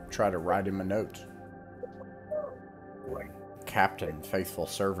try to write him a note. Captain, faithful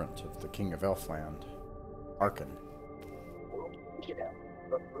servant of the King of Elfland, Arkin.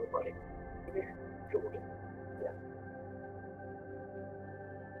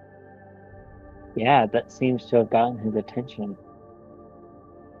 Yeah, that seems to have gotten his attention.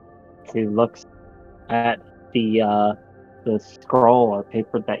 He looks at the scroll or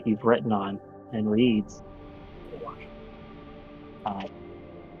paper that you've written on and reads.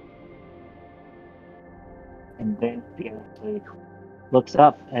 And then he looks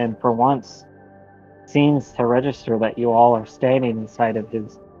up and for once seems to register that you all are standing inside of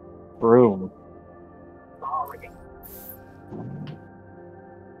his room.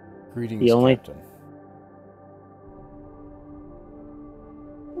 Greetings, The only- Captain.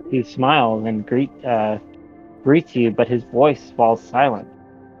 He smiles and greets you, but his voice falls silent.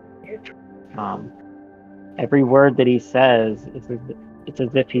 Every word that he says, it's as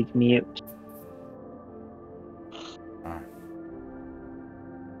if he's mute.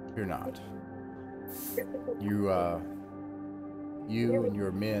 You're not. You and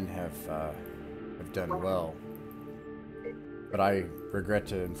your men have done well. But I regret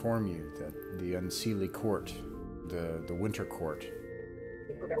to inform you that the Unseelie Court, the Winter Court,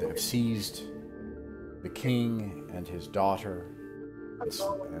 they have seized the king and his daughter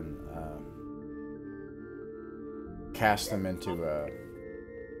and cast them into a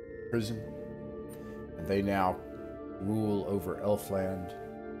prison. And they now rule over Elfland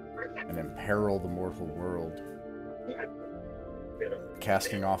and imperil the mortal world,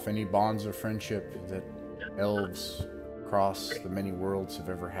 casting off any bonds of friendship that elves across the many worlds have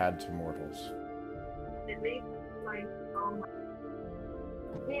ever had to mortals.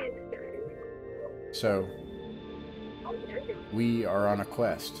 So, we are on a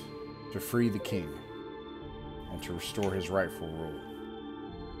quest to free the king and to restore his rightful rule.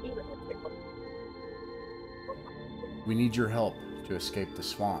 We need your help to escape the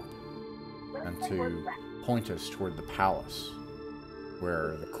swamp and to point us toward the palace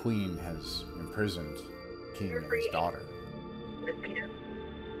where the queen has imprisoned the king and his daughter.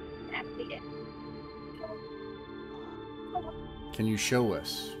 Can you show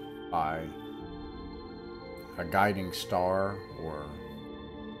us by a guiding star or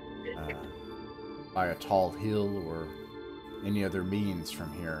by a tall hill or any other means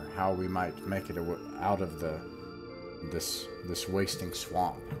from here how we might make it out of this wasting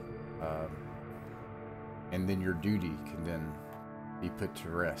swamp? And then your duty can then be put to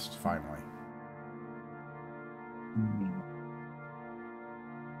rest finally.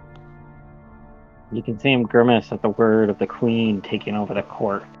 You can see him grimace at the word of the queen taking over the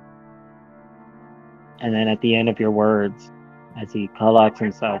court. And then at the end of your words, as he collects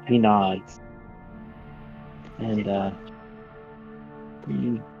himself, he nods. And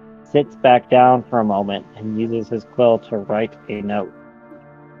He sits back down for a moment and uses his quill to write a note.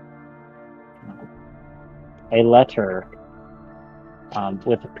 A letter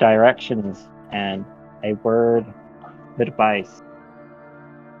with directions and a word of advice,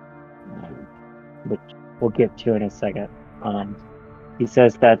 which we'll get to in a second. He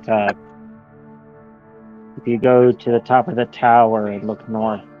says that if you go to the top of the tower and look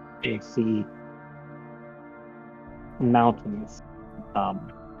north, you'll see mountains.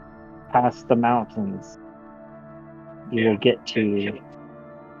 Past the mountains, you will get to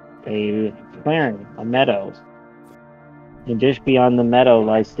a clearing, a meadow. And just beyond the meadow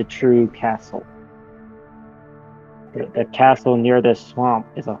lies the true castle. The castle near this swamp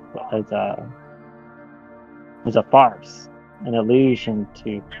is a farce, an illusion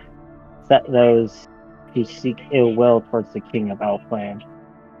to set those who seek ill will towards the king of Elfland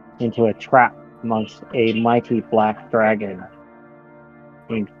into a trap amongst a mighty black dragon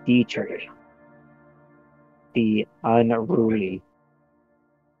named Dietrich, the Unruly,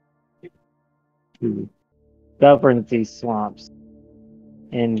 who governs these swamps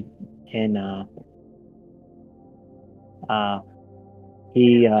and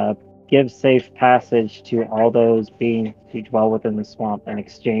he gives safe passage to all those beings who dwell within the swamp in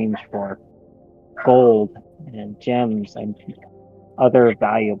exchange for gold and gems and other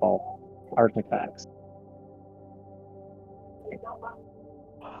valuable artifacts.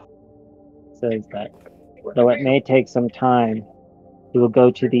 Says that though it may take some time, he will go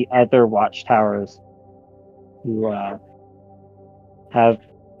to the other watchtowers who have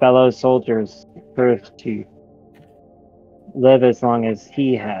fellow soldiers first to live as long as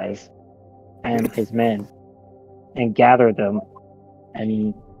he has and his men, and gather them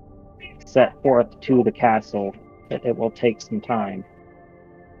and set forth to the castle, but it will take some time.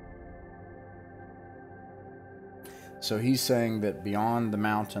 So he's saying that beyond the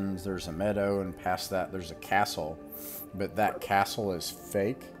mountains there's a meadow, and past that there's a castle, but that castle is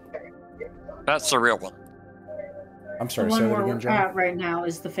fake? That's the real one. I'm sorry, The say one that where again, we're John? at right now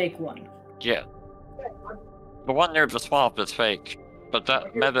is the fake one. Yeah. The one near the swamp is fake, but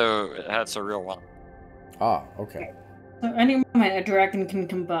that meadow has a real one. Ah, okay. So any moment a dragon can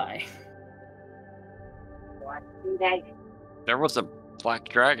come by. There was a black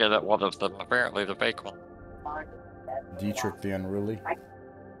dragon at one of them, apparently the fake one. Dietrich the Unruly?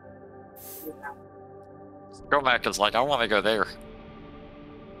 Gomac is like, I want to go there.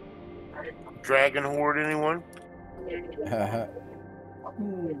 Dragon Horde, anyone?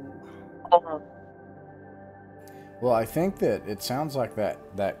 Well, I think that it sounds like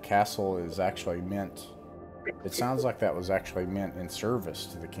that castle is actually meant... It sounds like that was actually meant in service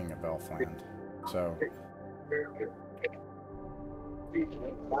to the King of Elfland. So...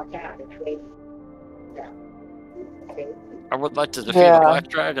 I would like to defeat a black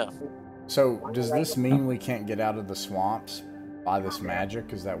dragon. So, does this mean we can't get out of the swamps by this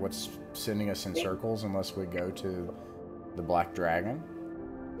magic? Is that what's sending us in circles unless we go to the black dragon?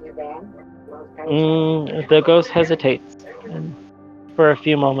 The ghost hesitates for a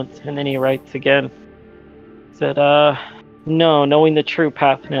few moments, and then he writes again. Said, no, knowing the true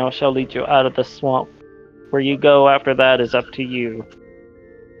path now shall lead you out of the swamp. Where you go after that is up to you.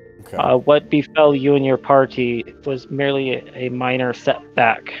 Okay. What befell you and your party was merely a minor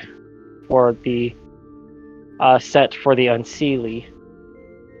setback for the set for the Unseelie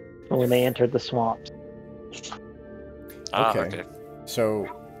when they entered the swamps. Okay. So,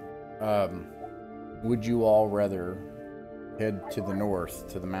 would you all rather head to the north,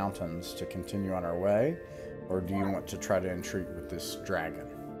 to the mountains, to continue on our way? Or do you want to try to entreat with this dragon?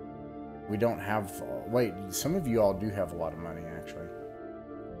 We don't have... wait, some of you all do have a lot of money, actually.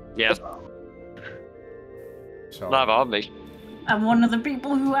 Yeah. So, Not on me. I'm one of the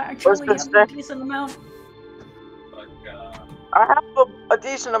people who actually have a decent amount. I have a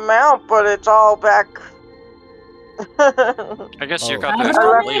decent amount, but it's all back. I guess you got those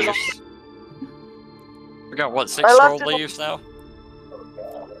gold leaves. We got, what, 6 gold leaves now?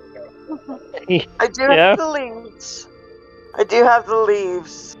 I do have the leaves. I do have the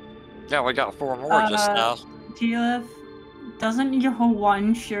leaves. Yeah, we got 4 more just now. Doesn't your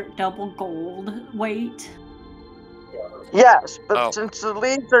one shirt double gold weight? Yes, but since the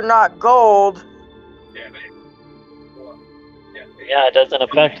leaves are not gold... Yeah, it doesn't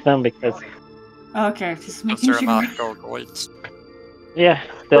affect them because... Okay, just making they're sure. not gold coins. Yeah,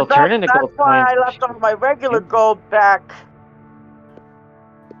 they'll turn into gold coins. That's why I left all my regular gold back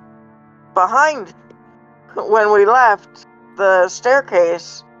behind when we left the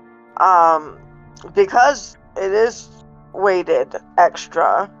staircase, because it is weighted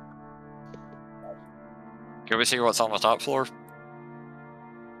extra. Can we see what's on the top floor?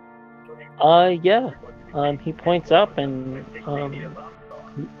 Yeah. He points up, and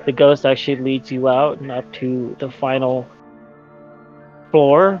the ghost actually leads you out and up to the final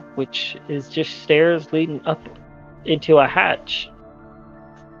floor, which is just stairs leading up into a hatch.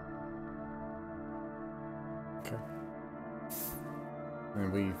 Okay.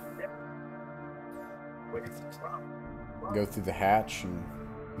 And we go through the hatch, and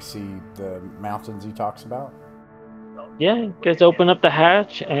we see the mountains he talks about. Yeah, you guys open up the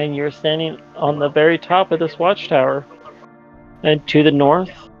hatch, and you're standing on the very top of this watchtower. And to the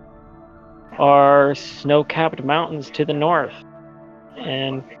north are snow-capped mountains to the north.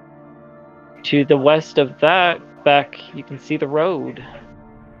 And to the west of that, back, you can see the road.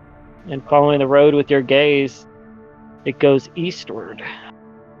 And following the road with your gaze, it goes eastward,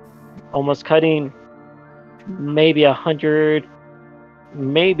 almost cutting maybe 100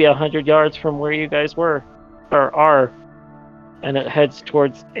 yards from where you guys were or are, and it heads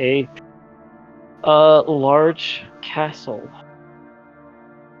towards a large castle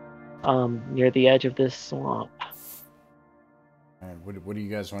near the edge of this swamp. And what do you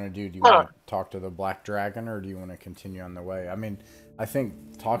guys want to do? Do you want to talk to the black dragon, or do you want to continue on the way? I mean, I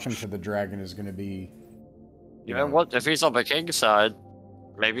think talking to the dragon is going to be... You know what? If he's on the king's side,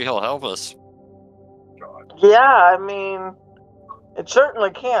 maybe he'll help us. Yeah, I mean, it certainly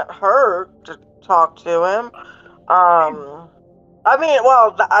can't hurt to talk to him. I mean,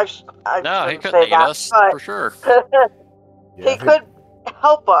 well, I No, he shouldn't couldn't say eat that, us, but for sure. he could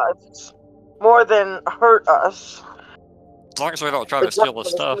help us more than hurt us. As long as we don't try to steal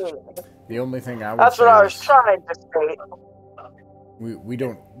his stuff. The only thing I would That's say what I was is trying to say. we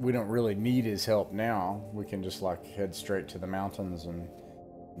don't really need his help now. We can just like head straight to the mountains and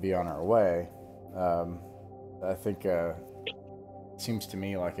be on our way. I think it seems to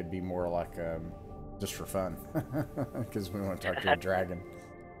me like it'd be more like just for fun, because we want to talk to a dragon.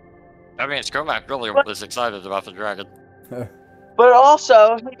 I mean, Skomak really is excited about the dragon. But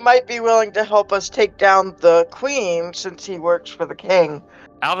also, he might be willing to help us take down the queen since he works for the king.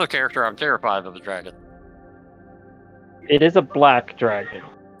 Out of character, I'm terrified of the dragon. It is a black dragon.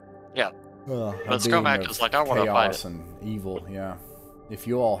 Yeah. Well, But Skomak is like, I want to fight chaos it. and evil. Yeah. If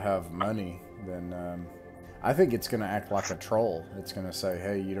you all have money, then I think it's going to act like a troll. It's going to say,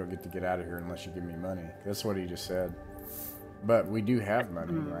 hey, you don't get to get out of here unless you give me money. That's what he just said. But we do have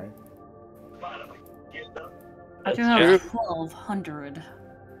money, right? I do have 1,200.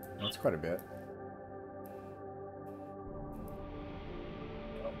 That's quite a bit.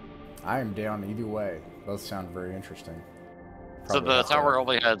 I am down either way. Both sound very interesting. So the tower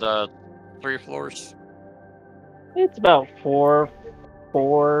only had 3 floors? It's about four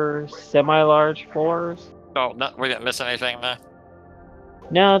semi-large floors. Oh, no, we didn't miss anything there?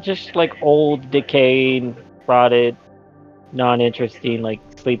 No, just like old, decayed, rotted, non-interesting, like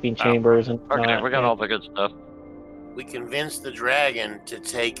sleeping chambers and Okay, we got all the good stuff. We convinced the dragon to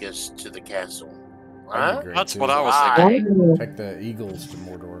take us to the castle. That'd be Huh? great, That's too. what I was thinking. Take the eagles to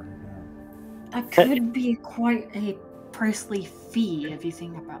Mordor. That could be quite a pricely fee if you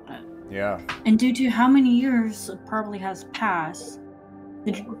think about it. Yeah. And due to how many years it probably has passed,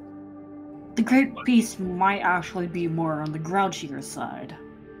 the Great Beast might actually be more on the grouchier side.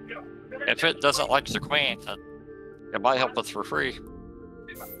 If it doesn't like the queen, then it might help us for free.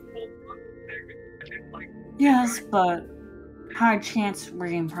 Yes, but high chance we're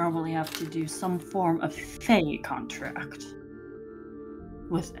gonna probably have to do some form of Fey contract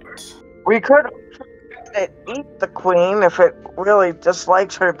with it. We could eat the queen if it really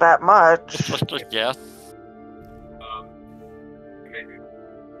dislikes her that much. Yeah.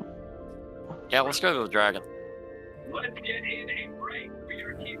 Yeah, let's go to the dragon.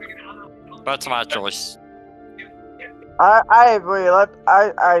 That's my choice. I agree.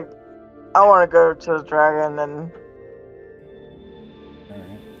 I want to go to the dragon and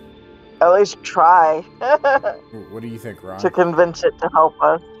at least try What do you think, Ron? to convince it to help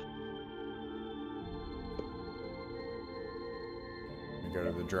us. We go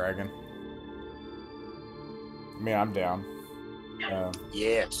to the dragon. I mean, I'm down.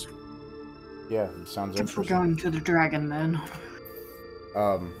 Yes. Yeah, it sounds If we're interesting. going to the dragon then.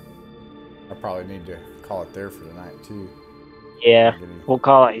 I probably need to call it there for tonight too. Yeah, we'll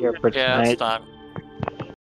call it here for Yeah, it's tonight. time.